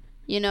like,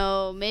 you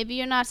know, maybe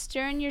you're not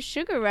stirring your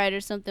sugar right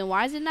or something.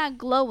 Why is it not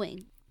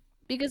glowing?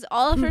 Because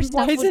all of her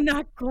stuff Why is it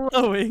not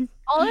glowing?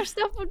 All her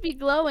stuff would be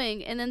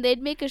glowing, and then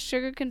they'd make a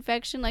sugar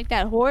confection like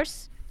that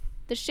horse.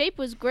 The shape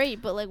was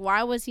great, but like,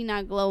 why was he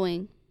not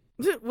glowing?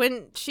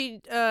 When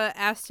she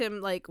asked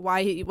him like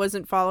why he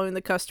wasn't following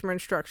the customer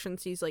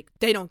instructions, he's like,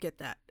 they don't get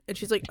that. And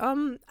she's like, I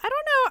don't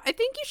know. I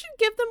think you should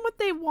give them what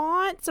they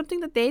want, something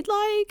that they'd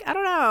like. I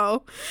don't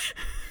know.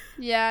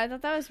 Yeah, I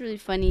thought that was really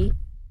funny.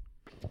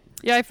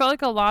 Yeah, I felt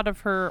like a lot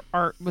of her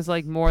art was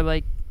like more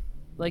like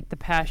the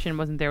passion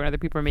wasn't there when other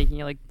people were making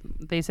it. Like,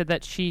 they said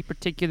that she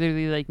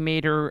particularly like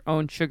made her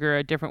own sugar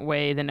a different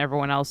way than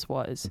everyone else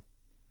was.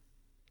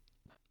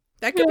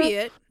 That could be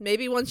it.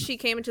 Maybe once she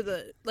came into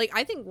the, like,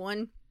 I think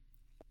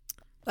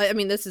I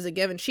mean, this is a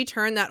given. She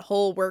turned that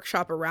whole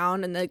workshop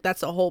around, and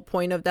that's the whole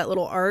point of that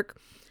little arc.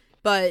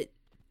 But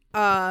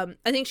I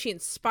think she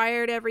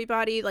inspired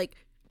everybody. Like,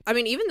 I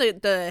mean, even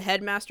the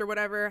headmaster,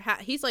 whatever,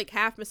 he's like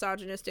half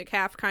misogynistic,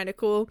 half kind of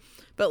cool.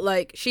 But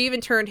like, she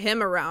even turned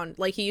him around.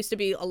 Like, he used to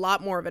be a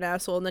lot more of an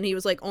asshole, and then he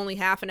was like only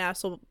half an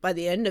asshole by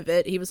the end of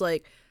it. He was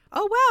like,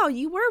 oh wow,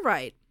 you were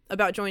right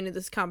about joining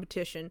this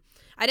competition.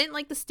 I didn't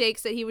like the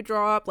stakes that he would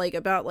draw up, like,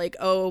 about like,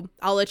 oh,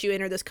 I'll let you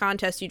enter this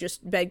contest you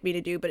just begged me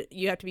to do, but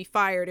you have to be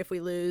fired if we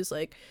lose.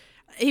 Like,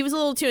 he was a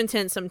little too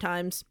intense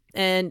sometimes,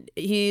 and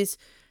he's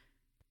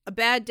a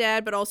bad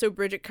dad, but also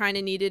Bridget kind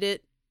of needed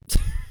it.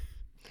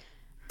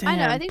 Damn, I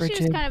know. I think Bridget.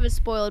 She was kind of a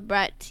spoiled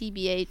brat,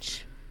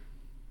 TBH.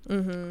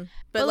 Mm-hmm.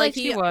 But like,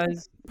 he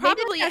was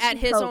probably at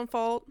his own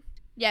fault.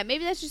 Yeah,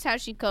 maybe that's just how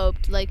she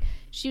coped. Like,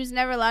 she was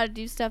never allowed to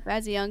do stuff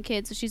as a young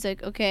kid, so she's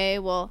like, okay,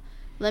 well,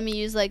 let me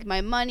use like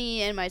my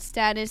money and my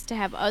status to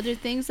have other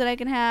things that I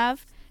can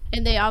have.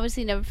 And they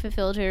obviously never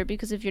fulfilled her,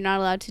 because if you're not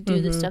allowed to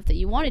do the stuff that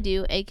you want to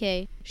do,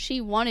 aka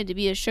she wanted to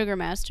be a sugar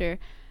master,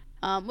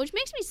 which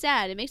makes me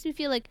sad. It makes me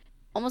feel like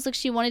almost like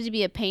she wanted to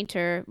be a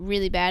painter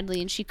really badly,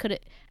 and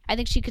I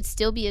think she could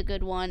still be a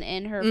good one,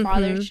 and her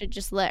father should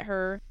just let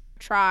her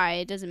try.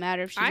 It doesn't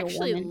matter if she's a woman. I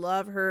actually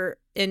love her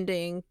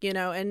ending, you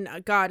know,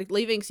 and God,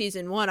 leaving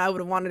season 1, I would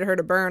have wanted her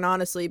to burn,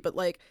 honestly, but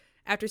like,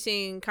 after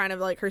seeing kind of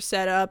like her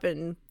setup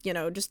and, you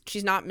know, just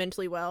she's not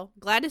mentally well.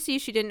 Glad to see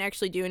she didn't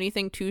actually do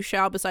anything to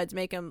Xiao besides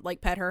make him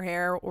like pet her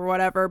hair or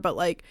whatever. But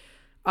like,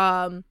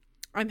 I'm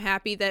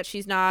happy that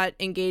she's not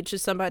engaged to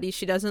somebody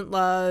she doesn't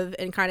love,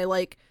 and kind of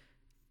like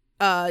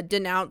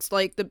denounce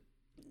like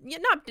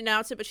not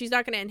denounce it, but she's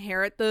not going to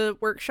inherit the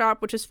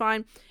workshop, which is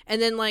fine.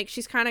 And then like,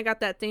 she's kind of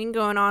got that thing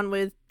going on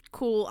with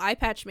cool Eye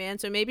Patch Man,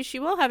 so maybe she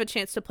will have a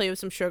chance to play with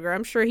some sugar.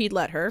 I'm sure he'd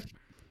let her.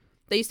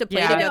 They used to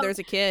play together as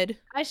a kid.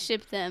 I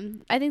ship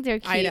them. I think they're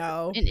cute. I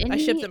know. And I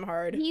ship them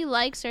hard. He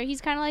likes her.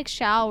 He's kind of like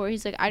Xiao, where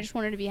he's like, I just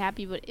want her to be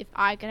happy, but if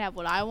I could have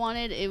what I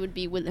wanted, it would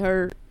be with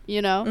her,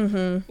 you know?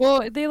 Mm-hmm.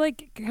 Well, they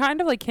like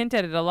kind of like hint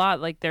at it a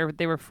lot. Like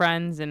they were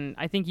friends, and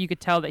I think you could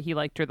tell that he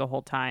liked her the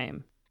whole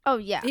time. Oh,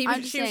 yeah. She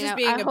was just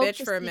being a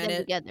bitch for a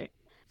minute.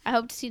 I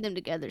hope to see them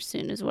together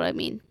soon is what I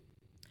mean.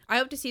 I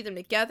hope to see them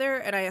together,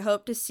 and I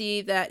hope to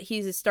see that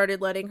he's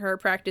started letting her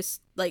practice,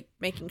 like,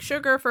 making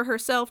sugar for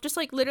herself. Just,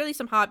 like, literally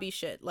some hobby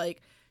shit.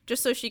 Like,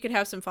 just so she could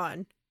have some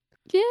fun.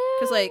 Yeah.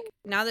 Because, like,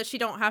 now that she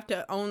don't have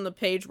to own the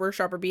Page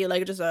Workshop or be,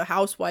 like, just a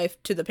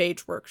housewife to the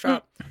Page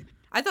Workshop,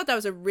 I thought that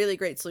was a really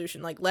great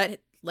solution. Like, let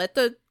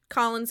the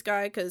Collins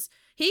guy, because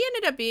he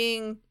ended up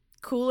being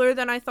cooler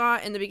than I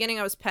thought. In the beginning,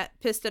 I was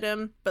pissed at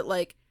him, but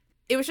like,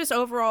 it was just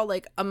overall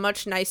like a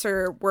much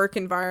nicer work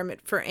environment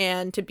for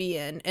Anne to be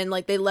in, and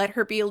like they let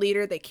her be a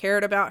leader. They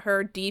cared about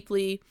her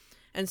deeply,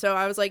 and so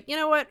I was like, you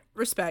know what,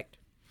 respect.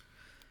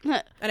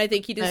 And I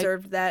think he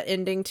deserved that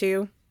ending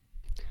too.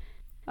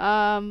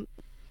 I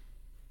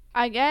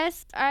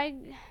guess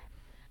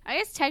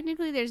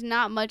technically there's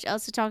not much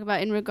else to talk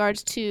about in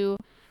regards to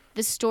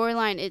the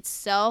storyline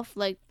itself.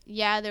 Like,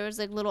 yeah, there was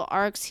like little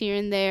arcs here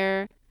and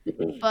there,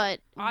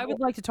 but I would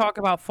like to talk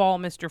about Fall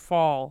Mr.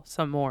 Fall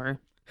some more.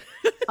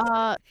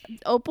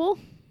 Opal?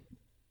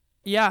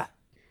 Yeah.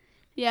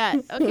 Yeah,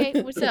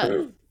 okay, what's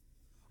up?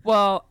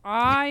 Well,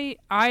 I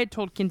had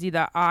told Kinsey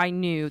that I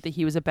knew that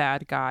he was a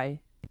bad guy.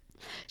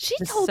 She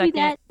told me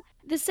that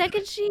the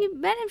second she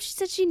met him, she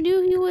said she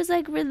knew he was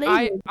like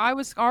related. I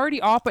was already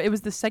off, but it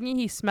was the second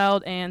he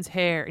smelled Anne's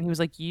hair, and he was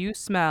like, "You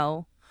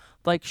smell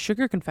like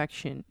sugar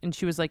confection," and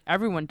she was like,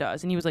 "Everyone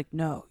does," and he was like,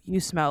 "No, you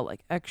smell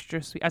like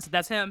extra sweet." I said,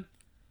 "That's him."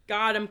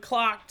 Got him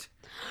clocked,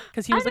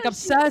 because he was like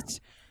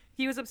obsessed.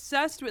 He was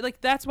obsessed with,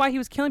 like, that's why he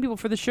was killing people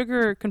for the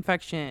sugar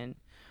confection.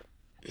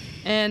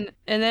 And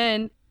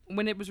then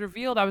when it was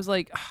revealed, I was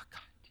like, oh,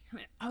 God damn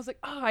it. I was like,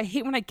 oh, I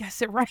hate when I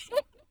guess it right.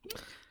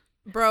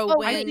 Bro,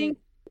 when I think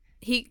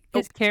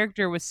his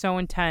character was so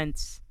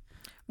intense.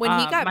 When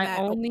he got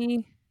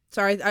mad.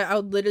 Sorry,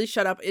 I'll literally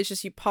shut up. It's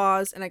just you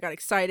pause and I got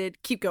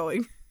excited. Keep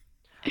going.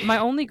 My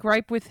only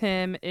gripe with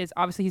him is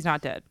obviously he's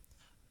not dead.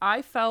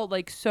 I felt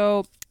like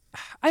so...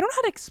 I don't know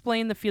how to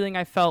explain the feeling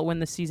I felt when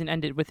the season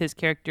ended with his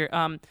character.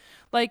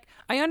 Like,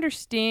 I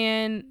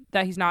understand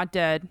that he's not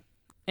dead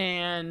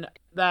and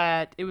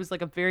that it was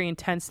like a very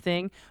intense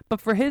thing, but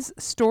for his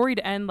story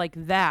to end like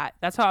that,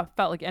 that's how it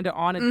felt, like ended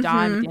on a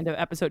dime at the end of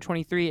episode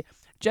 23,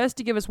 just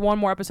to give us one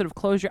more episode of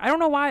closure. I don't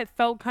know why it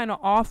felt kind of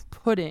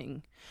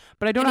off-putting,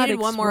 but I don't know how to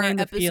explain one more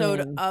the episode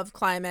feeling. of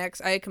climax.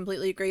 I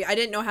completely agree. I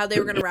didn't know how they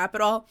were going to wrap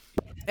it all,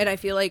 and I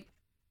feel like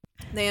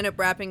they end up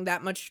wrapping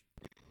that much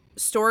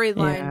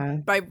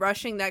storyline by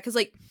rushing that, because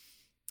like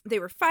they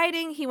were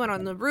fighting, he went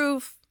on the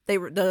roof,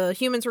 the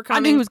humans were coming.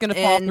 I knew he was gonna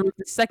fall through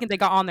the second they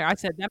got on there. I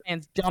said, that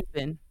man's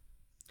jumping.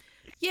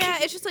 Yeah,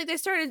 it's just like they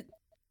started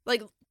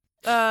like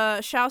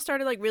Shao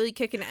started like really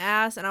kicking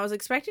ass, and I was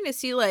expecting to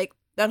see like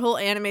that whole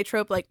anime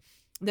trope, like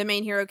the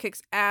main hero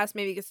kicks ass,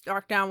 maybe gets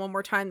knocked down one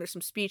more time, there's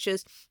some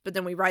speeches, but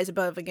then we rise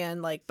above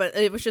again. Like, but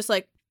it was just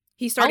like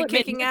he started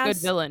kicking ass.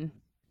 Good villain.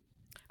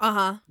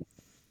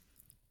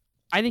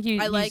 I think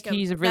he's a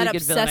really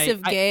good villain. That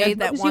obsessive gay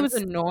that he was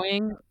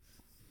annoying.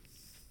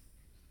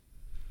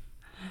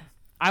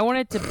 I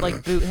wanted to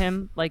like boot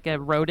him like a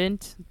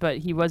rodent, but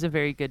he was a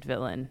very good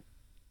villain.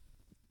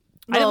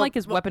 I didn't like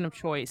his weapon of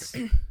choice.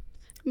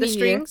 The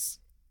strings.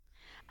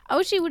 I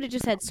wish he would have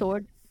just had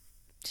sword.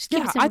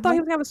 I thought he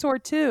was gonna have a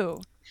sword too,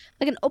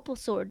 like an opal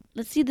sword.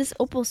 Let's see this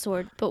opal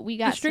sword, but we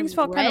got the strings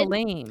felt kind of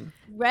lame.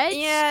 Red,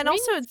 yeah, and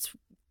also it's.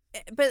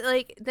 But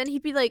like then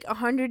he'd be like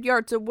 100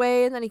 yards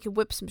away, and then he could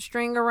whip some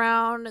string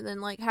around, and then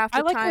like half the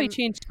time. I like how he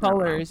changed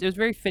colors. It was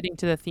very fitting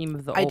to the theme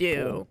of the opal. I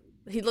do.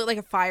 He looked like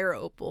a fire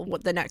opal.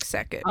 What the next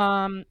second?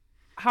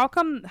 How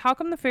come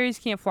the fairies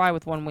can't fly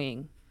with one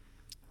wing?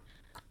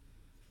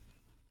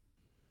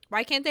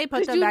 Why can't they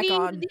put them back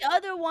on? The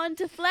other one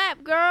to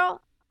flap,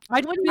 girl.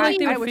 I feel like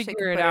they would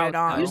figure it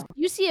out.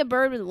 You see a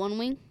bird with one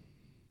wing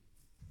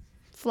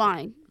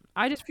flying.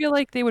 I just feel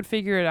like they would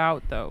figure it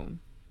out, though.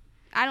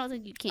 I don't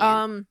think you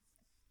can.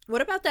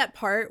 What about that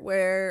part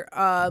where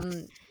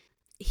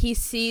he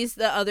sees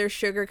the other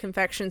sugar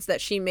confections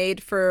that she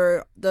made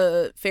for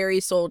the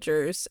fairy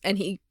soldiers,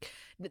 and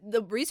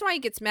the reason why he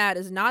gets mad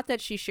is not that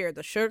she shared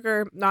the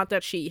sugar, not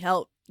that she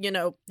helped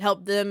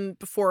them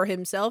before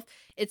himself.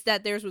 It's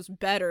that theirs was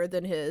better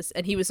than his,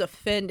 and he was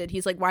offended.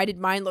 He's like, why did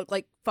mine look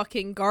like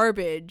fucking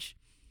garbage?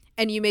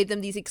 And you made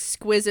them these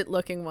exquisite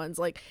looking ones,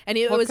 like, and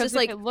it was just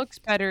like, it looks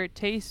better, it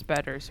tastes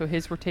better. So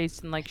his were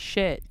tasting like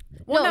shit.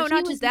 Well, no,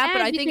 not just that,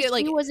 but I think it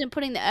like he wasn't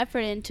putting the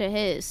effort into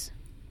his.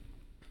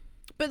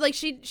 But like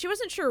she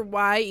wasn't sure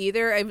why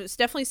either. It was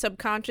definitely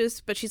subconscious.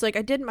 But she's like,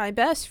 I did my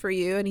best for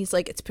you, and he's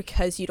like, it's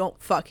because you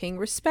don't fucking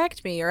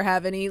respect me or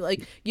have any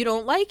like you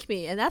don't like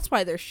me, and that's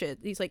why they're shit.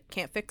 He's like,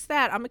 can't fix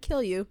that. I'm gonna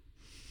kill you.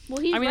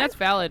 Well, that's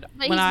valid.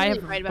 When I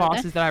have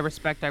bosses that I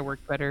respect, I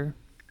work better.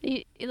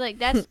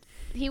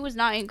 He was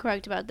not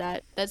incorrect about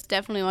that. That's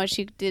definitely why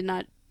she did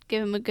not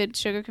give him a good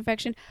sugar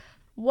confection.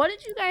 What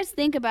did you guys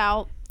think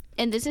about,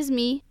 and this is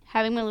me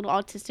having my little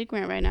autistic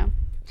rant right now,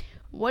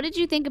 what did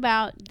you think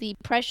about the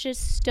precious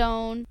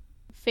stone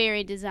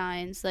fairy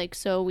designs? Like,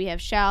 so we have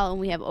Shao and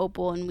we have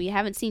Opal, and we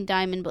haven't seen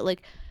Diamond, but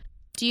like,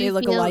 they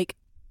look alike.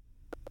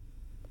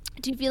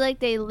 Do you feel like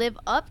they live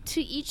up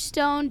to each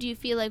stone? Do you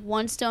feel like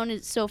one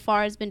stone so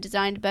far has been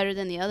designed better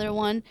than the other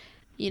one?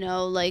 You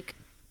know, like,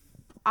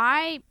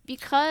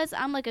 because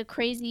I'm like a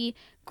crazy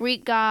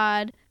Greek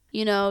god,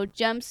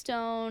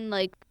 gemstone,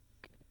 like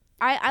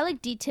I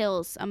like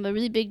details. I'm a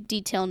really big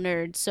detail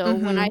nerd. So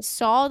when I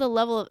saw the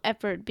level of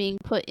effort being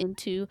put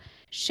into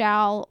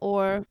Shao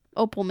or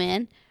Opal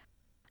Man,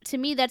 to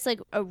me that's like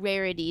a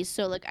rarity.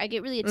 So like I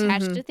get really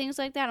attached to things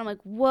like that. I'm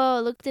like,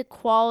 whoa, look at the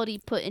quality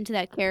put into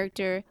that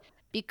character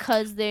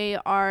because they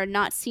are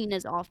not seen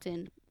as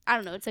often. I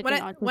don't know. It's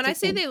like when I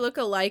say they look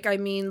alike, I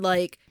mean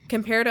like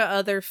compared to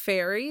other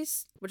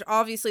fairies, which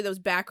obviously those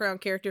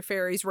background character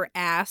fairies were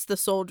the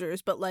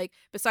soldiers, but like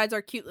besides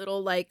our cute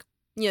little like,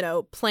 you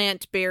know,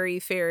 plant berry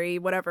fairy,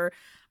 whatever.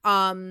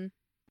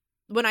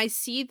 When I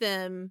see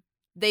them,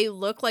 they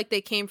look like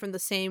they came from the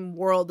same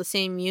world, the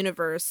same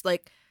universe.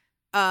 Like,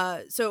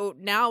 so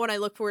now when I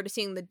look forward to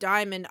seeing the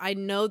diamond, I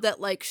know that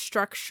like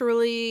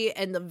structurally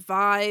and the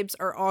vibes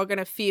are all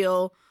gonna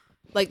feel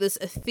like this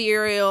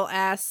ethereal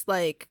ass,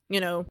 like, you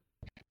know,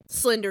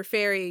 slender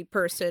fairy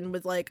person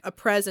with like a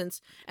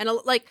presence. And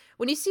like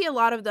when you see a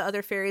lot of the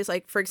other fairies,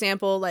 like for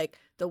example, like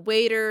the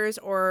waiters,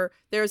 or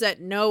there's that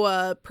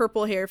Noah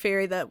purple hair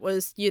fairy that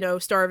was, you know,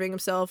 starving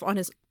himself on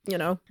his, you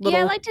know, little...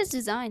 Yeah, I liked his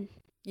design.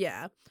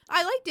 Yeah,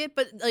 I liked it,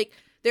 but like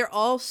they're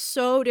all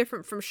so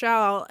different from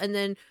Shao. And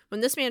then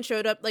when this man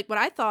showed up, like what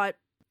I thought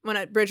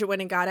when Bridget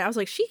went and got it, I was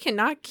like, she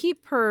cannot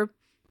keep her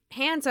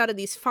hands out of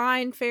these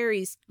fine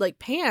fairies like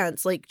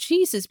pants. Like,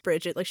 Jesus,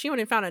 Bridget, like she went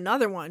and found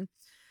another one.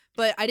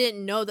 But I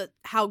didn't know that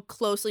how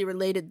closely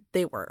related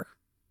they were.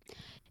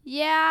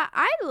 Yeah,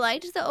 I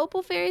liked the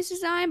Opal Fairy's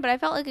design, but I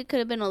felt like it could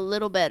have been a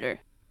little better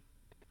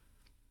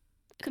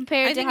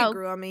compared to how it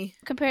grew on me.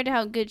 Compared to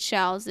how good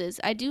Shao's is.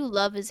 I do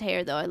love his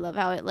hair though. I love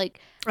how it like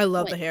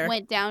the hair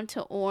went down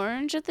to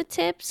orange at the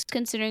tips,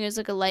 considering it was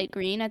like a light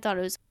green. I thought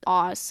it was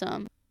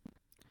awesome.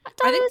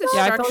 I think the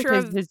structure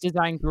I felt like his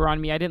design grew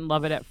on me. I didn't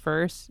love it at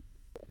first,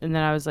 and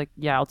then I was like,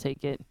 yeah, I'll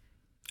take it.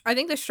 I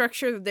think the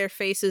structure of their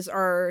faces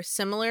are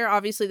similar.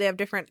 Obviously, they have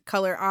different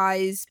color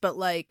eyes, but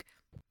like,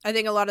 I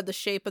think a lot of the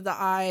shape of the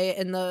eye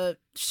and the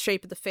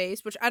shape of the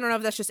face, which I don't know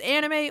if that's just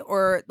anime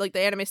or like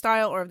the anime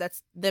style, or if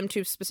that's them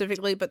two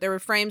specifically, but there were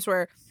frames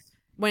where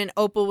when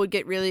Opal would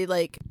get really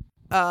like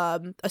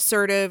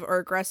assertive or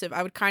aggressive,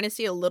 I would kind of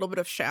see a little bit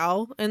of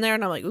Shao in there,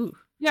 and I'm like, ooh.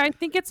 Yeah, I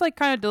think it's like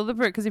kind of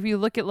deliberate, because if you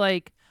look at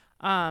like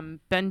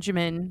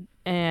Benjamin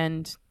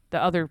and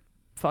the other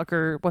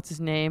fucker, what's his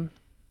name?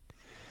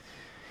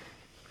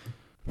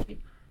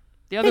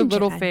 The other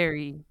little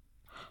fairy.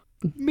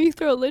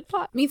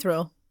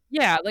 Mithril.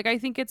 Yeah, like I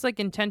think it's like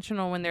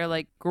intentional when they're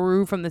like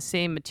grew from the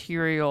same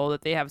material,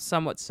 that they have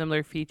somewhat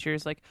similar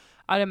features. Like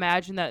I'd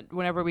imagine that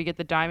whenever we get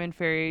the diamond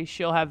fairy,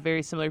 she'll have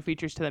very similar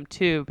features to them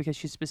too, because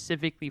she's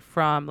specifically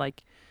from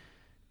like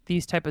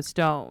these type of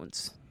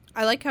stones.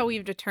 I like how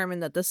we've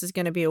determined that this is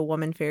going to be a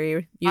woman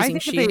fairy using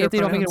she, her if they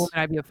don't make it a woman,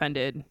 I'd be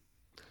offended.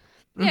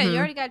 Yeah, you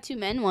already got 2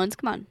 men ones.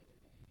 Come on.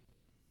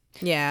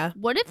 Yeah.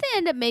 What if they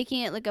end up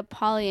making it like a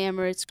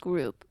polyamorous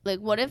group? Like,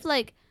 what if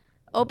like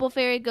Opal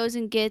Fairy goes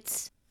and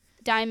gets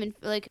Diamond,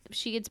 like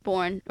she gets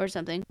born or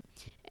something,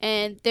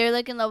 and they're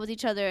like in love with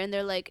each other, and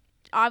they're like,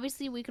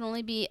 obviously we can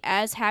only be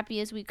as happy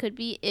as we could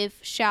be if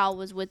Shao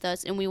was with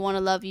us, and we want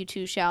to love you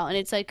too, Shao. And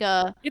it's like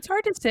it's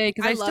hard to say,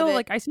 because I still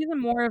like I see them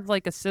more of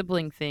like a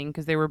sibling thing,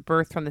 because they were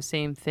birthed from the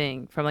same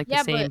thing, from like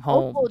the same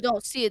home. Opal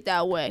don't see it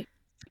that way.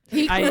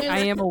 I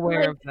am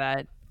aware of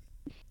that.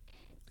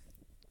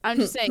 I'm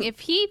just saying,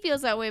 if he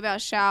feels that way about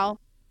Shao,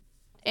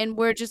 and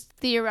we're just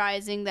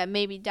theorizing that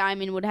maybe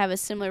Diamond would have a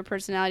similar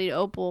personality to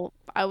Opal,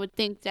 I would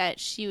think that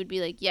she would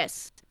be like,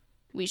 yes,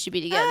 we should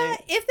be together.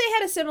 If they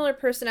had a similar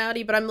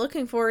personality, but I'm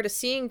looking forward to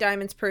seeing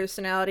Diamond's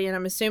personality, and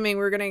I'm assuming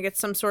we're going to get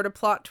some sort of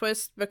plot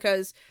twist,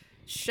 because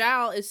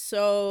Shao is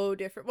so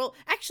different. Well,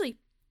 actually,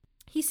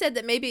 he said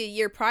that maybe a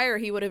year prior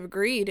he would have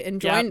agreed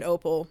and joined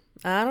Opal.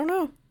 I don't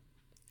know.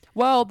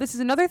 Well, this is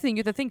another thing.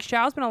 You have to think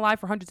Shao's been alive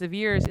for hundreds of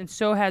years, and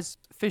so has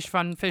Fish,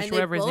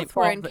 whatever his name is.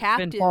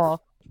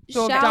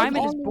 So if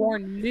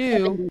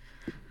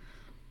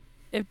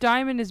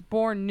Diamond is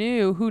born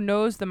new, who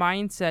knows the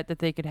mindset that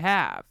they could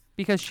have?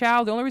 Because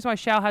Shao, the only reason why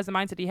Shao has the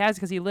mindset he has is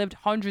because he lived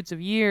hundreds of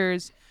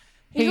years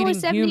hating humans.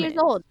 He's only 70 years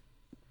old.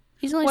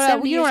 He's only 70 years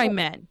old. You know what I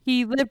meant.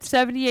 He lived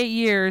 78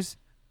 years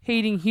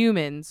hating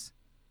humans.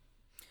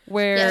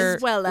 Where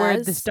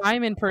this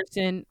Diamond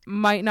person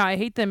might not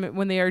hate them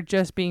when they are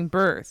just being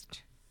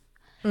birthed.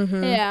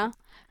 Mm-hmm. Yeah.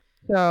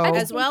 So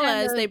as well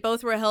as they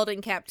both were held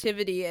in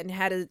captivity and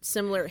had a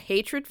similar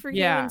hatred for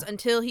humans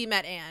until he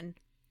met Anne.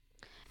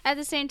 At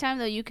the same time,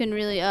 though, you can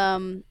really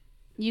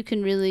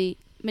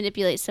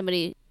manipulate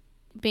somebody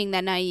being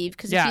that naive.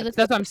 Cause that's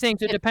what I'm saying.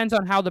 So it depends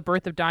on how the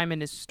birth of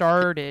Diamond is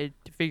started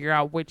to figure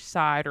out which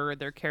side or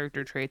their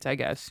character traits, I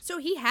guess. So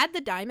he had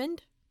the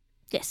diamond?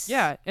 Yes.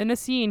 Yeah, in a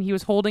scene, he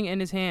was holding it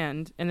in his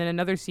hand, and then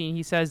another scene,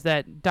 he says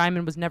that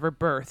Diamond was never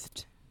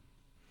birthed.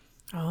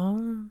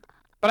 Oh.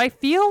 But I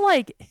feel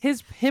like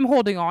him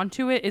holding on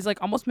to it is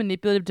like almost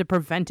manipulative to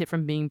prevent it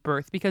from being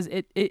birthed, because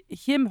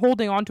him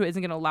holding on to it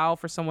isn't going to allow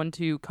for someone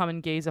to come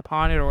and gaze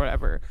upon it or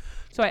whatever.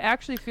 So I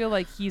actually feel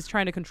like he's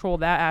trying to control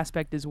that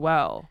aspect as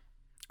well.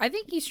 I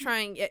think he's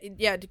trying,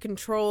 to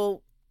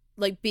control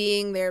like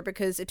being there,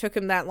 because it took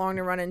him that long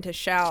to run into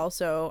Shao.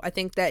 So I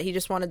think that he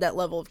just wanted that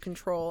level of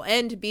control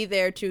and to be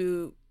there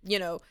to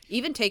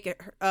even take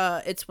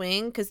its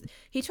wing, because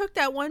he took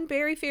that one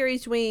berry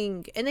fairy's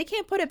wing and they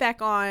can't put it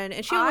back on,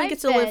 and she only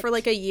gets to live for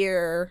like a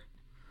year.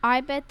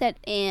 I bet that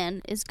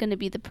Anne is going to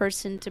be the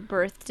person to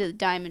birth to the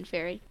Diamond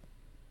Fairy.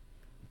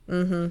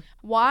 Mm-hmm.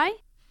 Why?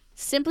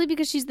 Simply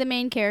because she's the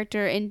main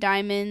character and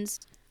diamonds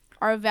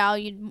are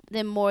valued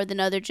them more than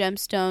other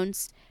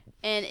gemstones.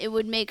 And it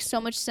would make so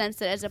much sense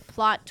that as a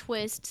plot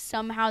twist,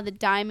 somehow the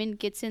diamond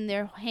gets in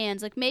their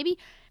hands. Like maybe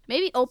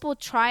Opal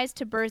tries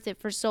to birth it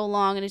for so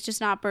long and it's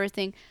just not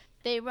birthing.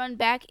 They run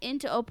back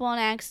into Opal on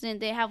accident.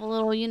 They have a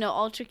little,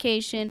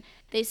 altercation.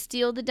 They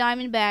steal the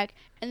diamond back.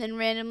 And then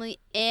randomly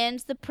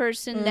Anne's the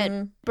person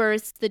that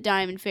births the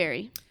Diamond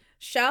Fairy.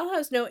 Shao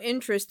has no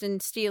interest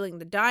in stealing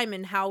the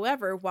diamond.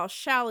 However, while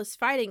Shao is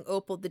fighting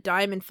Opal, the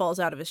diamond falls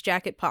out of his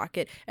jacket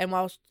pocket. And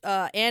while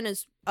Anne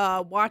is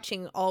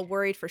watching, all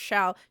worried for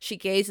Shao, she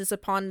gazes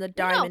upon the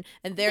diamond,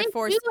 and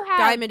therefore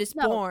diamond is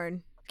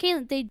born.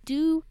 Caitlin, they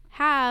do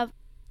have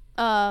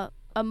a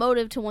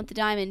motive to want the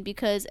diamond,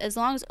 because as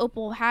long as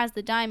Opal has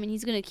the diamond,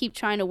 he's going to keep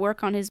trying to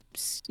work on his,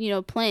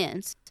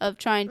 plans of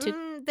trying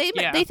to...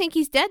 They think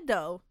he's dead,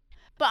 though.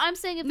 But I'm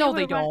saying if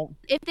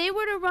they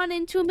were to run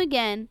into him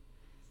again,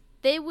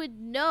 they would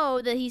know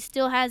that he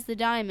still has the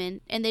diamond,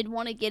 and they'd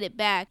want to get it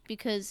back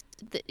because,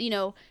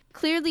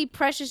 clearly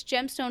precious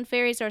gemstone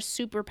fairies are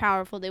super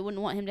powerful. They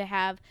wouldn't want him to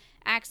have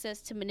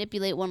access to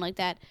manipulate one like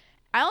that.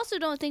 I also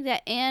don't think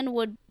that Anne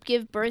would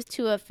give birth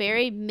to a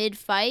fairy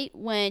mid-fight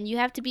when you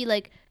have to be,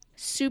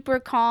 super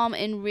calm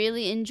and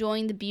really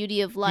enjoying the beauty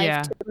of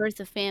life to birth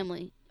a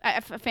family.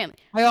 A family.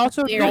 I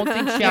also don't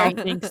think Shao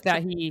thinks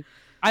that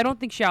I don't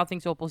think Shao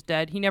thinks Opal's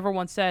dead. He never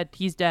once said,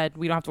 he's dead,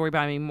 we don't have to worry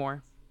about him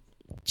anymore.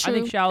 True. I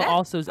think Shao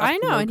also is up I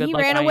to know, no and good he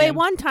like ran I away am.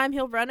 one time,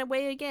 he'll run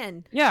away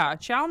again. Yeah,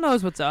 Shao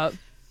knows what's up.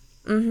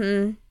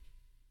 Mm-hmm.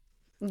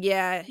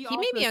 Yeah, he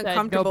made me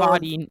uncomfortable. No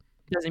body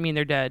doesn't mean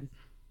they're dead.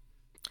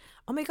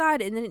 Oh my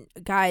god, and then,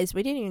 guys,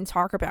 we didn't even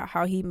talk about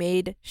how he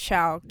made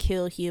Shao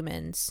kill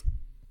humans.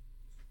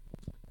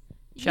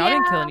 Shao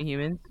didn't kill any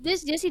humans.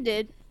 Yes, he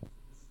did.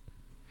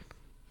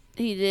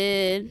 He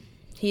did.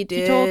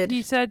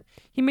 He said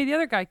he made the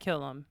other guy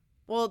kill him.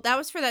 Well, that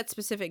was for that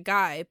specific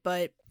guy,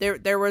 but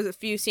there was a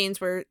few scenes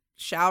where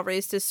Shao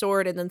raised his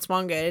sword and then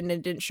swung it, and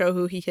it didn't show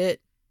who he hit.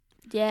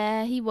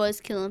 Yeah, he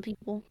was killing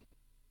people.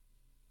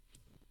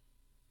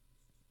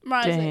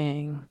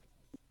 Dang.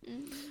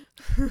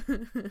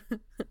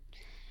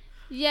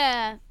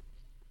 Yeah.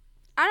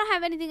 I don't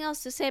have anything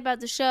else to say about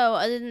the show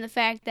other than the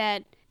fact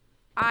that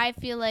I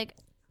feel like...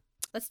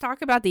 Let's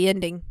talk about the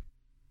ending.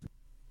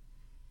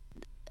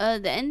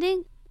 The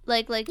ending?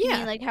 You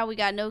mean how we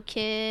got no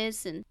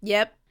kiss and...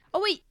 Yep.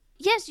 Oh, wait.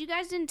 Yes, you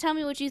guys didn't tell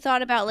me what you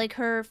thought about,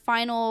 her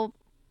final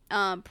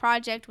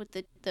project with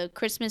the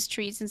Christmas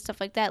trees and stuff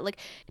like that.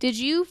 Did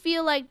you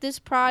feel like this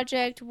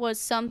project was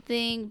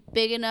something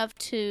big enough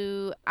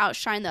to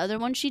outshine the other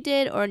one she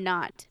did or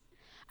not?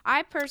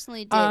 I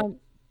personally did.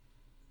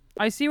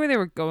 I see where they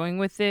were going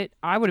with it.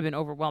 I would have been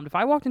overwhelmed. If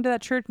I walked into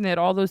that church and they had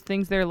all those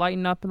things there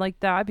lighting up and like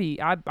that,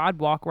 I'd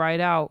walk right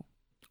out.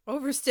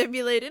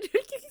 Overstimulated.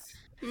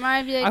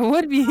 Might be I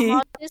would be.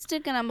 I'm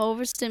autistic and I'm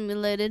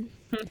overstimulated.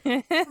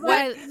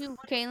 What,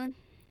 Kaylin?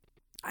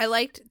 I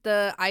liked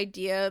the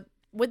idea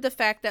with the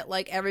fact that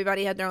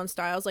everybody had their own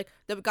styles.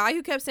 The guy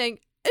who kept saying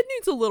it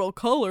needs a little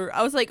color.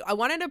 I was I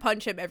wanted to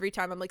punch him every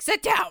time. I'm like,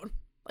 sit down.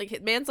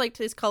 Man's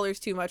his colors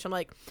too much. I'm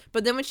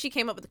but then when she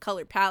came up with the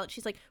color palette,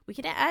 she's like, we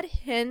could add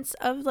hints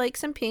of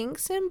some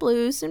pinks and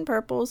blues and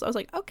purples. I was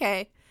like,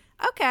 okay.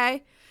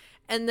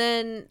 And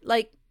then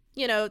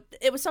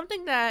it was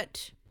something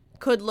that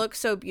could look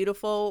so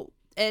beautiful,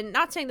 and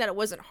not saying that it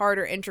wasn't hard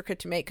or intricate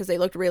to make, because they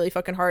looked really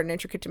fucking hard and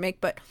intricate to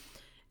make, but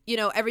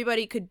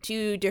everybody could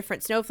do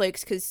different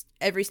snowflakes because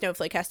every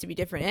snowflake has to be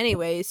different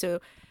anyway. So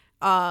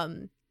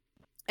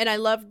and I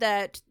loved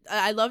that.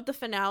 I loved the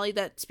finale,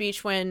 that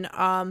speech when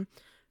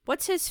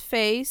what's his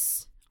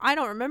face, I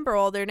don't remember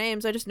all their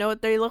names, I just know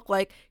what they look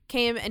like,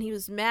 came and he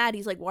was mad.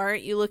 He's like, why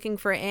aren't you looking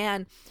for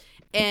Anne?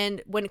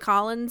 And when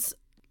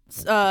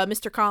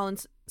Mr.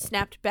 Collins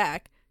snapped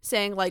back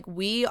saying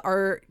we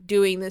are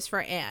doing this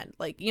for Anne,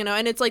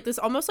 and it's this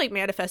almost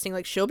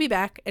manifesting, she'll be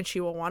back and she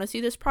will want to see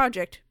this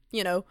project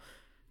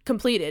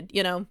completed,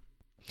 and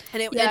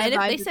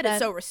they said it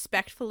so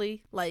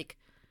respectfully.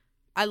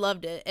 I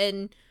loved it.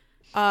 And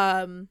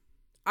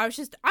I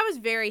was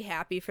very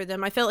happy for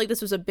them. I felt like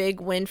this was a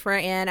big win for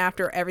Anne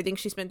after everything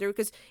she's been through,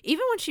 because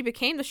even when she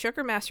became the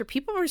Sugar Master,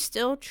 people were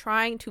still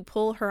trying to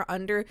pull her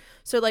under.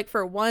 So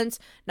for once,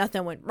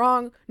 nothing went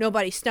wrong.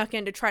 Nobody snuck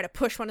in to try to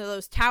push one of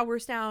those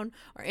towers down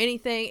or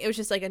anything. It was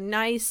just a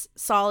nice,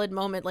 solid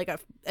moment.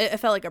 It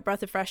felt like a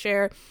breath of fresh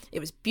air. It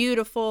was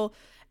beautiful.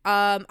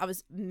 I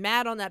was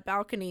mad on that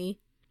balcony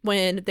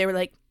when they were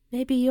like,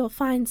 maybe you'll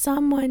find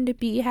someone to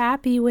be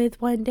happy with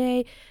one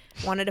day.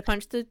 Wanted to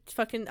punch the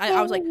fucking...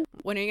 I was like,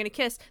 when are you going to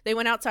kiss? They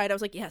went outside. I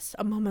was like, yes,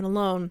 a moment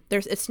alone.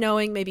 It's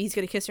snowing. Maybe he's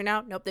going to kiss her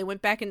now. Nope, they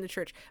went back into the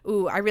church.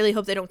 Ooh, I really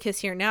hope they don't kiss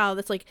here now.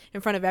 That's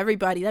in front of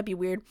everybody. That'd be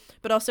weird.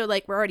 But also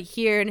we're already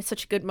here and it's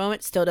such a good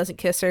moment. Still doesn't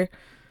kiss her.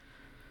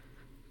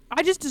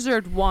 I just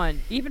deserved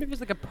one, even if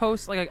it's like a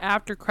post, like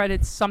after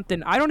credits,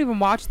 something. I don't even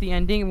watch the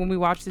ending when we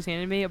watch this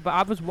anime, but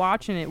I was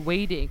watching it,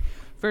 waiting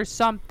for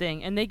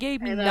something, and they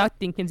gave me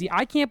nothing, Kinsey.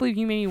 I can't believe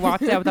you made me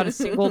watch that without a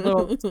single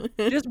little,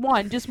 just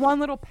one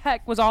little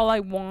peck was all I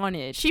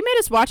wanted. She made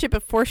us watch it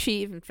before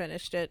she even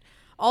finished it.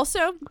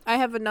 Also, I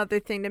have another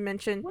thing to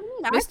mention. What do you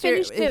mean? I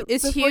finished it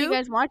before you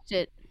guys watched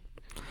it.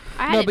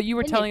 No, but you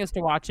were telling us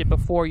to watch it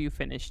before you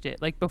finished it.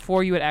 Like,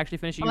 before you had actually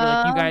finished it, you were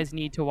like, you guys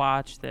need to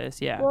watch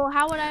this. Yeah. Well,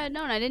 how would I have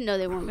known? I didn't know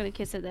they weren't going to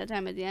kiss at that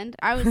time at the end.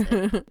 I was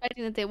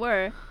expecting that they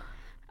were.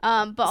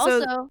 But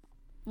also,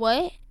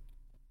 what?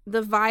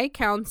 The Vi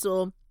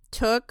Council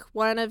took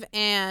one of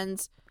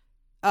Anne's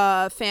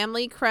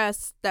family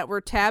crests that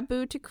were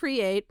taboo to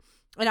create,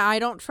 and I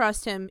don't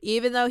trust him.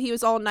 Even though he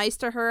was all nice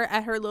to her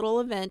at her little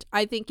event,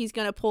 I think he's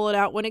going to pull it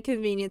out when it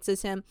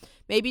conveniences him,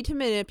 maybe to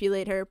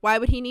manipulate her. Why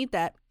would he need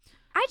that?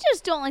 I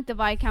just don't like the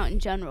Viscount in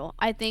general.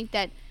 I think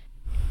that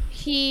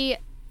he's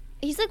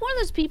like one of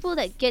those people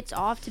that gets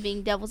off to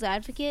being devil's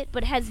advocate,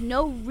 but has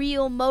no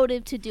real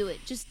motive to do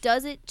it. Just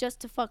does it just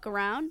to fuck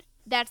around.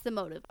 That's the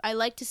motive. I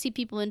like to see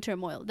people in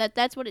turmoil.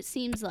 That's what it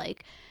seems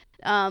like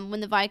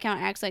when the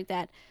Viscount acts like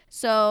that.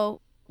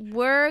 So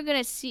we're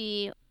going to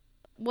see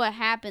what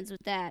happens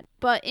with that.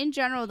 But in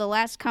general, the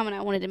last comment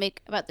I wanted to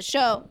make about the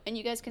show, and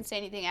you guys can say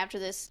anything after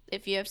this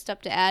if you have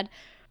stuff to add,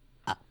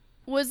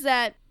 was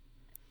that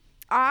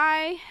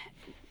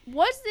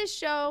was this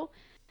show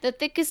the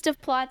thickest of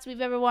plots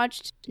we've ever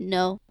watched?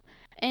 No.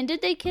 And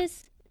did they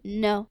kiss?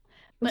 No.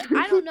 But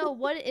I don't know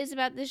what it is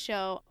about this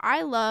show.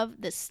 I love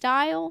the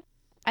style.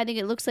 I think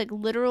it looks like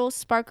literal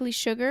sparkly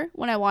sugar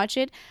when I watch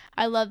it.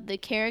 I love the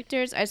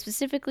characters. I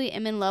specifically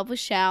am in love with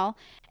Shao.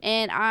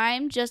 And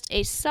I'm just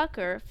a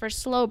sucker for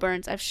slow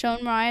burns. I've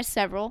shown Mariah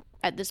several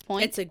at this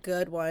point. It's a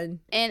good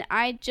one. And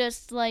I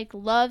just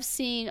love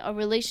seeing a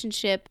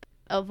relationship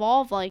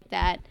evolve like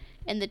that.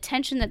 And the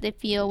tension that they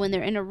feel when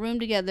they're in a room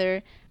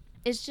together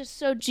is just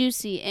so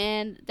juicy.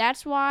 And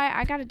that's why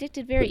I got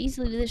addicted very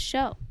easily to this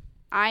show.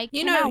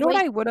 You know what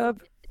I would have?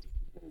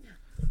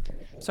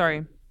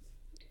 Sorry.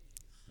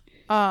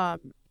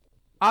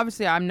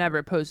 Obviously, I'm never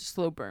opposed to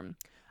slow burn.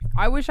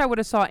 I wish I would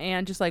have saw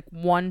Anne just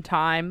one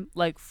time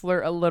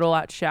flirt a little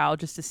at Shao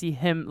just to see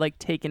him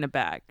taken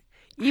aback.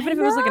 Even if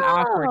it was an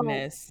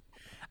awkwardness.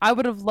 I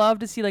would have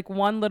loved to see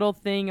one little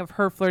thing of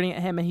her flirting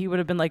at him, and he would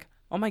have been like,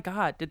 oh my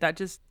God, did that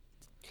just...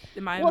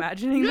 Am I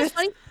imagining this?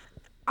 Funny?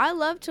 I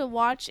love to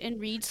watch and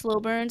read slow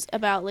burns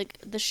about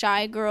the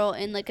shy girl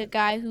and a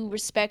guy who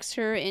respects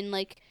her and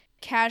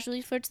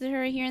casually flirts with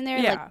her here and there,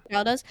 like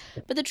Shao does.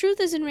 But the truth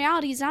is, in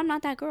reality, is I'm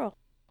not that girl.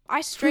 I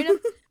straight up,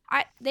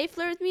 they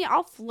flirt with me,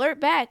 I'll flirt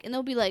back, and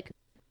they'll be like,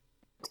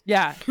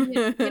 yeah,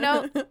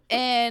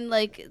 and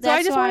that's so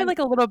I just wanted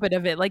a little bit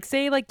of it,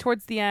 say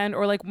towards the end,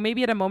 or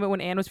maybe at a moment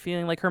when Anne was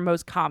feeling her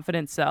most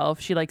confident self,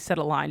 she said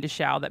a line to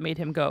Shao that made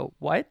him go,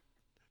 what?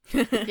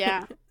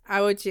 Yeah. I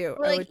would too.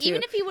 Or,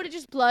 even if he would have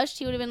just blushed,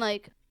 he would have been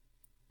like,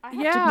 I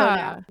have to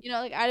go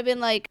now. I'd have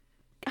been like...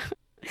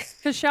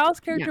 Because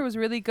Shao's character was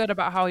really good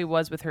about how he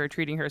was with her,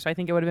 treating her. So I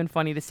think it would have been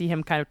funny to see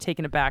him kind of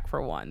taken aback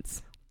for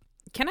once.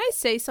 Can I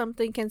say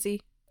something, Kenzie?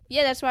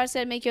 Yeah, that's why I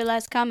said make your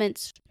last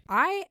comments.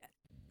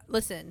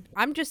 Listen,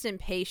 I'm just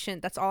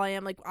impatient. That's all I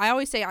am. I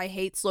always say I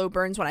hate slow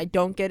burns when I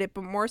don't get it,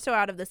 but more so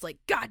out of this,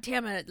 God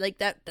damn it.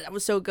 That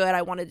was so good.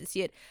 I wanted to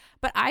see it.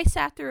 But I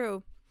sat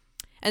through...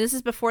 And this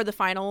is before the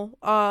final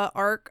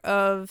arc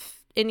of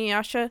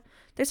Inuyasha.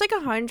 There's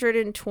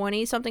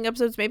 120 something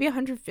episodes, maybe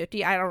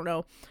 150, I don't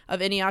know,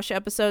 of Inuyasha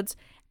episodes.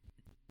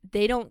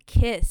 They don't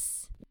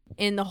kiss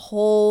in the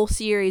whole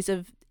series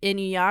of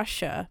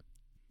Inuyasha.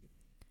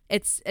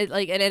 And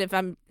if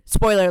I'm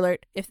spoiler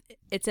alert, if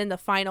it's in the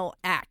final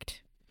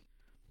act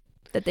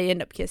that they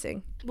end up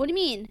kissing. What do you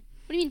mean?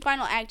 What do you mean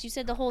final act? You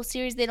said the whole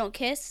series they don't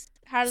kiss?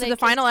 How do they? The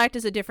final act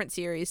is a different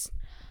series.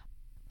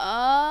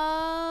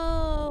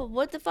 Oh,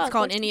 what the fuck? It's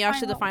called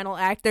Inuyasha the Final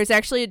Act. There's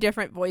actually a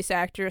different voice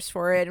actress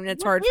for it, and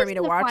it's hard for me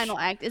to watch. Final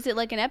act? Is it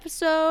an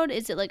episode?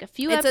 Is it a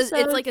few episodes?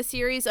 It's a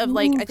series of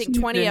I think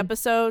 20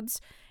 episodes,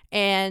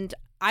 and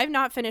I've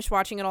not finished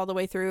watching it all the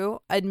way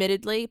through,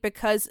 admittedly,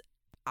 because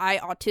I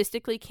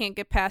autistically can't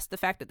get past the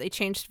fact that they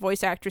changed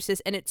voice actresses,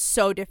 and it's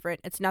so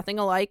different. It's nothing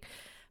alike.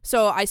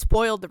 So I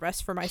spoiled the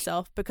rest for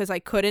myself because I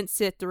couldn't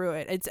sit through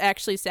it. It's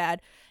actually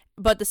sad,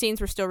 but the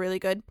scenes were still really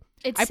good.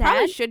 I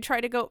probably should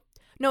try to go...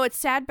 No, it's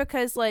sad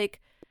because,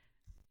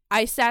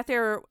 I sat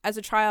there as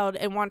a child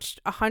and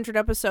watched 100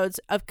 episodes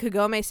of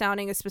Kagome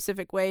sounding a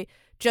specific way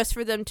just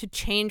for them to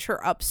change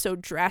her up so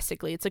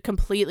drastically. It's a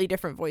completely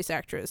different voice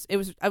actress. It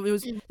was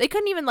they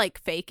couldn't even,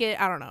 fake it.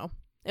 I don't know.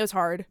 It was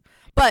hard.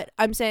 But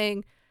I'm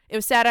saying it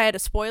was sad I had to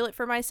spoil it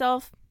for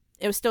myself.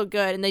 It was still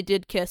good, and they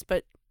did kiss,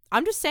 but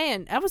I'm just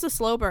saying, that was a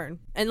slow burn.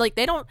 And,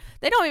 they don't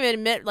even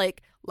admit,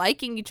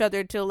 liking each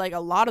other till, a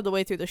lot of the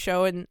way through the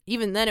show, and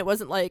even then it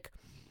wasn't,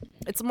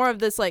 it's more of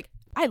this,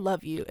 I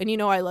love you,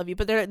 and I love you,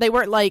 but they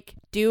weren't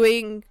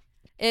doing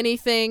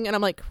anything, and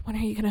I'm like, when are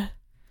you gonna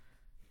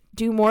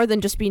do more than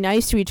just be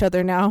nice to each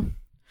other now?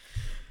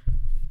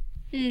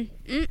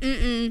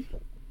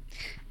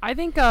 I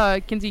think,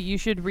 Kinsey, you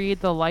should read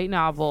the light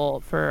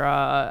novel for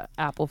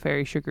Apple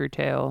Fairy Sugar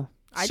Tale.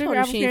 I told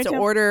her she needs to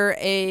order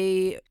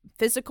a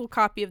physical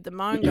copy of the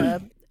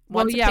manga.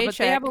 Well, yeah, but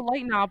they have a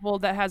light novel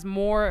that has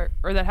more,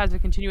 or that has a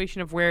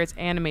continuation of where it's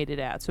animated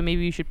at. So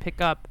maybe you should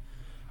pick up,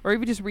 or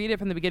even just read it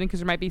from the beginning, because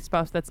there might be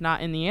stuff that's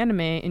not in the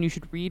anime, and you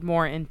should read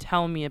more and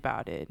tell me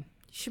about it. You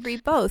should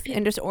read both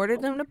and just order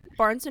them to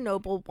Barnes &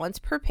 Noble once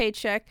per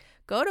paycheck.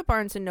 Go to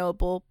Barnes &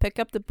 Noble, pick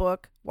up the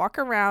book, walk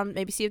around,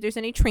 maybe see if there's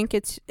any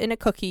trinkets in a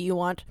cookie you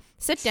want.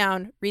 Sit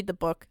down, read the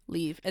book,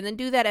 leave. And then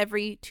do that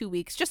every 2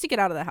 weeks just to get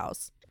out of the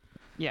house.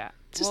 Yeah.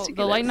 Well,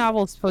 the light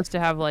novel is supposed to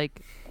have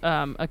like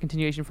a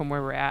continuation from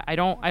where we're at. I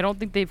don't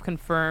think they've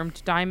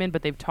confirmed Diamond,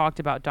 but they've talked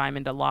about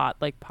Diamond a lot,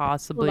 like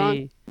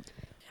possibly.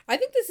 I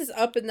think this is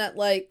up in that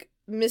like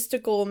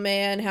mystical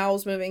man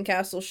Howl's Moving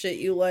Castle shit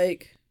you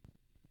like.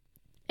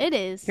 It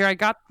is. Here, I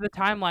got the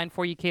timeline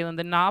for you, Kaylin.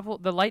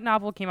 The light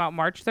novel came out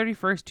March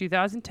 31st,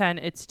 2010.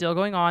 It's still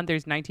going on.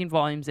 There's 19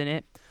 volumes in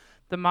it.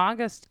 The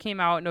manga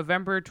came out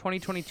November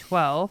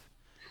 2012.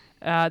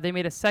 They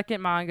made a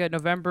second manga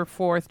November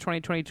 4th,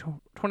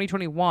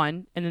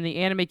 2021, and then the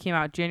anime came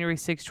out January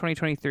 6th,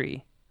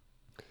 2023.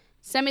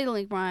 Send me the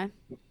link, Brian.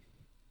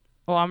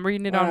 Well, I'm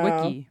reading it on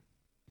Wiki.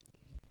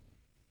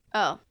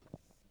 Oh.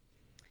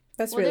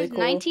 That's really cool.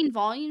 There's 19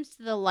 volumes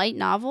to the light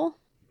novel?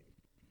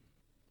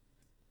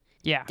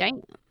 Yeah.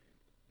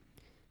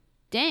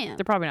 Damn.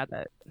 They're probably not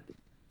that.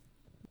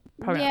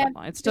 Not that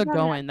long. It's still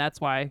going, that's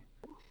why.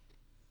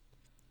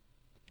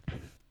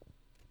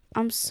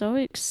 I'm so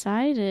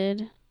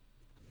excited.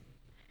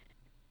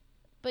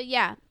 But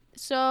yeah,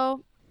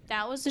 so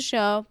that was the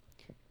show.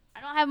 I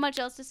don't have much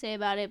else to say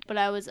about it, but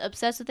I was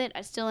obsessed with it.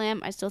 I still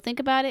am. I still think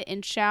about it,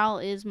 and Shao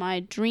is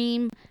my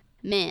dream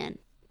man.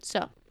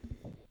 So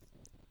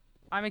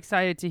I'm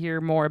excited to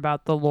hear more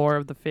about the lore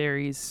of the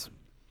fairies.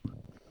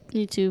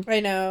 Me too.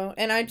 I know,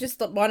 and I just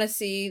want to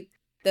see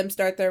them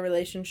start their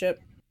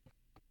relationship.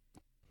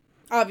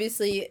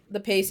 Obviously, the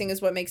pacing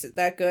is what makes it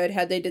that good.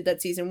 Had they did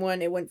that season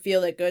 1, it wouldn't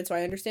feel that good, so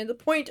I understand the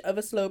point of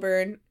a slow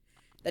burn.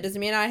 That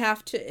doesn't mean I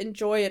have to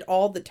enjoy it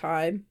all the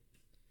time.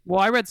 Well,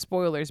 I read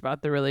spoilers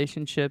about the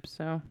relationship,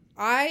 so.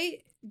 I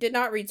did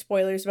not read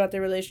spoilers about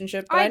their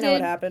relationship, but I know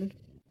what happened.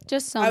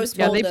 Just some. I was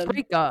told they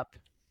break up.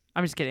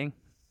 I'm just kidding.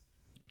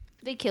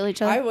 They kill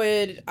each other.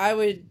 I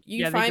would.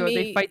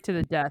 They fight to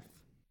the death.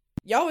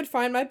 Y'all would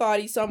find my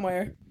body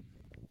somewhere.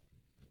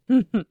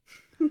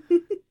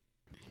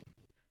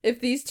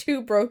 If these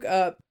two broke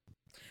up.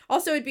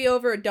 Also, it'd be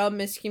over a dumb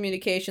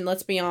miscommunication,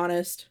 let's be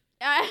honest.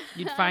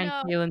 You'd find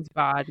Kaylin's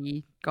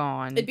body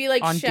gone. It'd be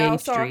like Shao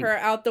saw her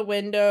out the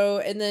window,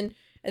 and then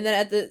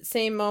at the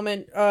same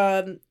moment,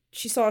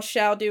 she saw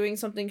Shao doing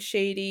something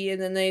shady,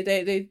 and then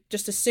they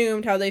just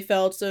assumed how they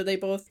felt, so they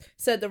both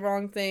said the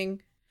wrong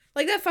thing.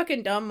 Like that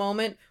fucking dumb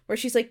moment where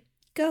she's like,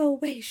 "Go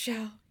away,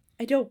 Shao.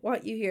 I don't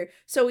want you here."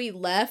 So he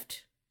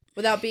left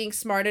without being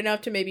smart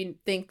enough to maybe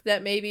think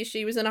that maybe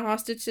she was in a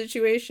hostage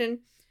situation.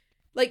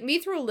 Like,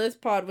 Mithril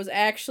Lithpod was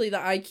actually the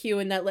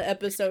IQ in that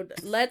episode.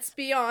 Let's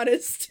be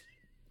honest.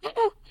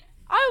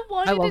 I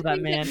wanted to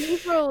think man. that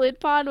Mithril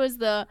Lithpod was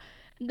the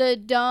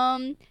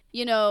dumb,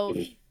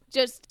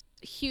 just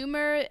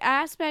humor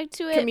aspect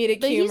to it.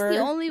 Comedic humor.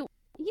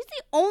 He's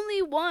the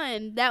only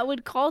one that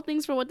would call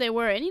things for what they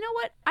were. And you know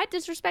what? I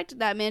disrespected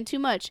that man too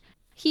much.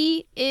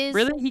 He is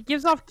really. He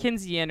gives off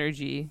Kinsey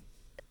energy.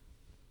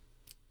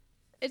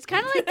 It's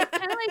kind of like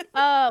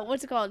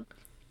what's it called?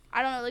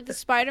 I don't know, like the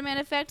Spider-Man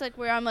effect, like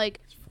where I'm like,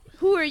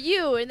 "Who are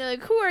you?" And they're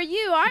like, "Who are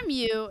you? I'm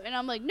you." And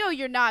I'm like, "No,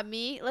 you're not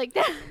me." Like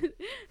that.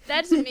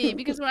 That's me.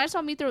 Because when I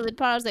saw Mithril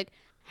Lithpod, I was like,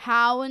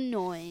 "How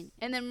annoying."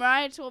 And then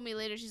Mariah told me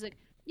later, she's like,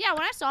 "Yeah,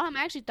 when I saw him,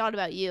 I actually thought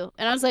about you."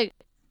 And I was like,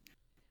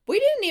 we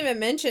didn't even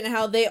mention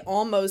how they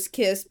almost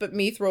kissed, but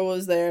Mithril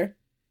was there.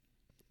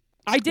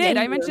 I did.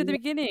 I mentioned at the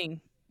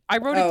beginning. I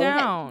wrote it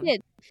down.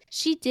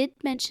 She did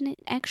mention it,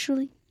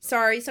 actually.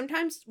 Sorry,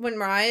 sometimes when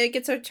Mariah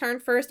gets her turn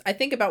first, I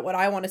think about what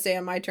I want to say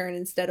on my turn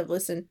instead of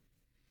listen.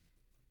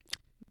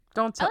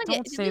 Don't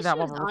say that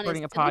while we're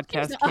recording a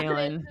podcast,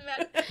 Kaylin.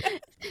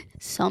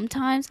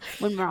 Sometimes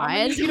when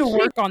Mariah... I need you to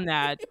work on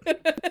that.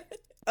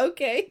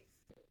 Okay.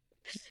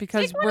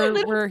 Because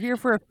we're here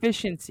for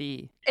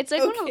efficiency. It's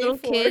like when a little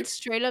kid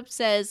straight up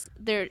says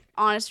their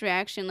honest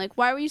reaction, like,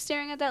 "Why were you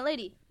staring at that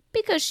lady?"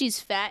 "Because she's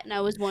fat and I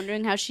was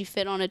wondering how she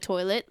fit on a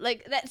toilet."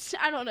 Like, that's,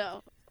 I don't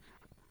know.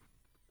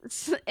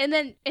 And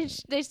then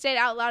they say it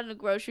out loud in a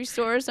grocery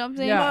store or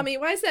something. Yeah. "Mommy,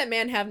 why does that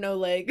man have no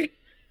leg?"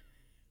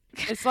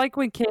 It's like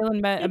when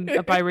Kaylin met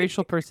a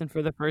biracial person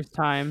for the first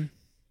time.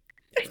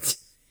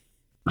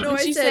 No,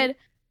 she said,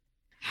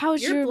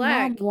 "How's you're your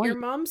black? mom white?" Your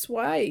mom's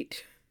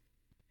white.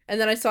 And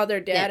then I saw their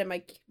dad, and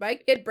my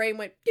kid brain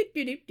went doot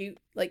doot doot doot,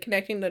 like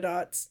connecting the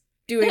dots,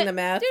 doing the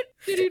math.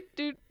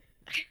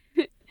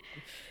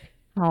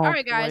 All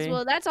right, guys.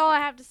 Well, that's all I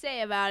have to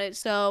say about it.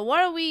 So,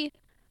 what are we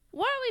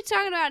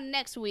talking about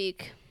next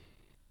week?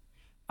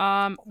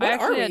 I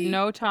actually had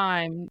no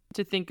time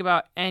to think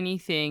about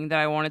anything that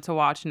I wanted to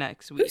watch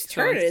next week. Whose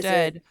turn is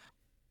it?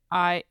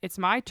 It's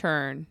my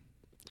turn.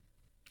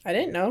 I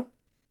didn't know.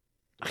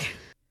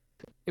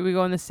 We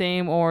go in the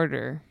same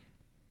order.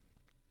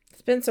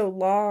 It's been so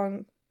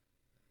long.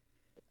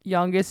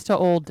 Youngest to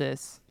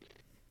oldest.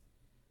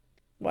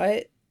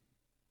 What?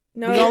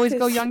 No, We always go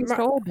 'cause youngest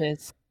to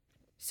oldest.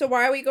 So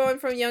why are we going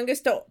from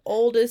youngest to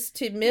oldest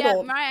to middle?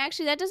 Yeah, Mariah,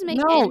 actually, that doesn't make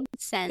No, any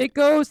sense. It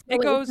goes. No,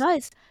 It goes.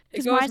 does. It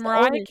 'Cause goes. Mariah's the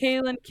Mariah, oldest.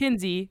 Kaylin,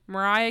 Kinsey.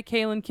 Mariah,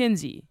 Kaylin,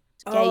 Kinsey.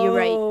 Yeah, you're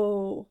right.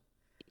 Oh.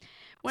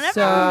 Whenever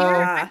So- I'm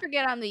here, I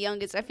forget I'm the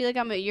youngest. I feel like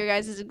I'm at your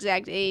guys'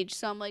 exact age,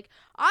 so I'm like,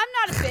 I'm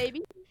not a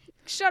baby.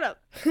 Shut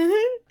up.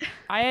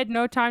 I had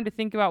no time to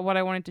think about what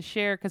I wanted to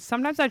share because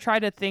sometimes I try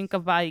to think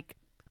of like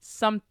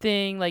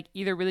something like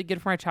either really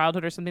good from my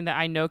childhood or something that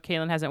I know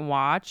Kaylin hasn't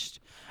watched.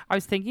 I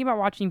was thinking about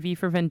watching V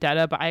for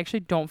Vendetta, but I actually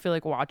don't feel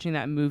like watching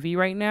that movie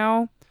right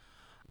now.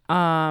 So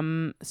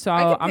I'm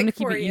gonna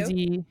keep it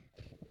easy.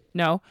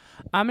 No,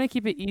 I'm gonna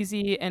keep it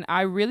easy, and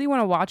I really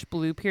want to watch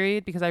Blue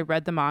Period because I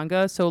read the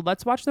manga. So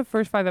let's watch the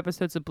first 5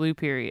 episodes of Blue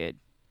Period.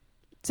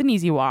 It's an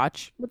easy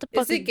watch. What the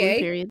fuck Is it Blue gay?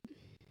 Period?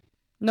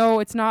 No,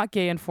 it's not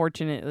gay,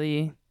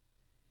 unfortunately.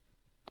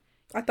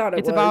 I thought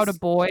It's was. about a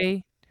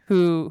boy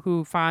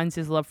who finds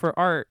his love for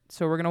art.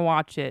 So we're gonna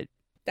watch it.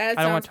 That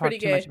I don't want sounds to talk pretty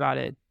too gay. much about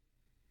it.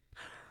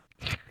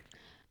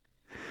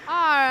 All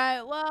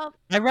right, well,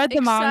 I read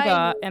the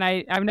manga Exciting. and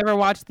I've never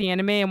watched the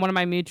anime, and one of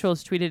my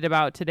mutuals tweeted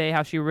about today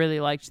how she really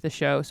liked the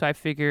show, so I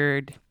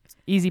figured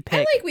easy I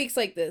pick. like weeks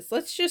like this.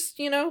 Let's just,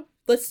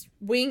 let's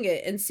wing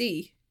it and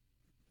see.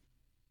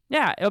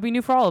 Yeah, it'll be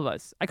new for all of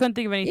us. I couldn't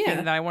think of anything Yeah.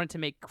 that I wanted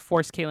to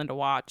force Kaylin to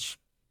watch.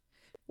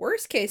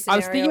 Worst case I scenario.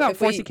 was thinking about if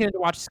forcing Kaylin to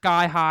watch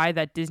Sky High,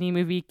 that Disney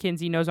movie.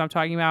 Kinsey knows what I'm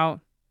talking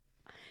about.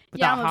 With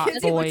Yeah, that I'm hot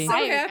obsessed Kinsey with looks boy. so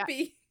Fire guy.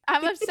 happy.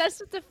 I'm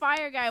obsessed with the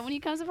fire guy. When he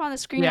comes up on the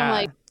screen, Yeah. I'm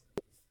like,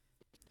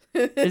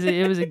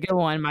 It was a good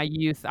one in my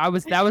youth. That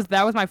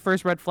was my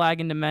first red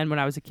flag into men when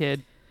I was a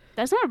kid.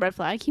 that's not a red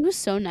flag. He was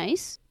so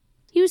nice.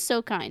 He was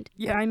so kind.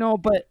 Yeah, I know,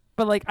 but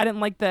like I didn't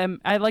like them.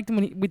 I liked him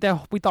when we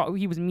thought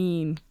he was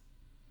mean.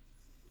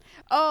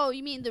 Oh,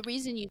 you mean the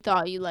reason you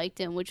thought you liked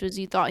him, which was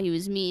you thought he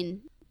was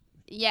mean.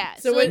 Yeah.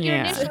 So So, like, when- your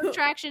Yeah. initial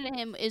attraction to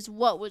him is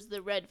what was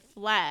the red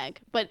flag.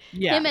 But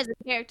Yeah. him as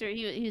a character,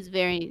 he's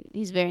very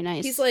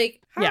nice. He's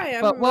like, hi, Yeah,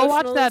 I'm but we'll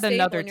watch emotionally that stable,"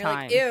 another and you're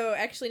like, time. ew,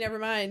 actually, never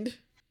mind.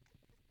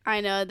 I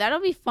know,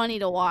 that'll be funny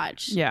to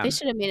watch. Yeah. They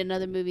should have made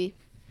another movie.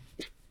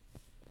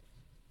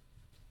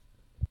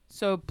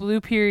 So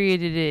Blue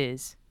Period it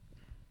is.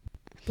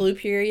 Blue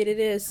period it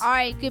is. All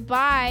right,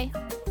 goodbye.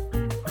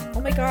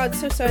 Oh my god,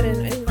 so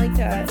sudden. I didn't like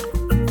that.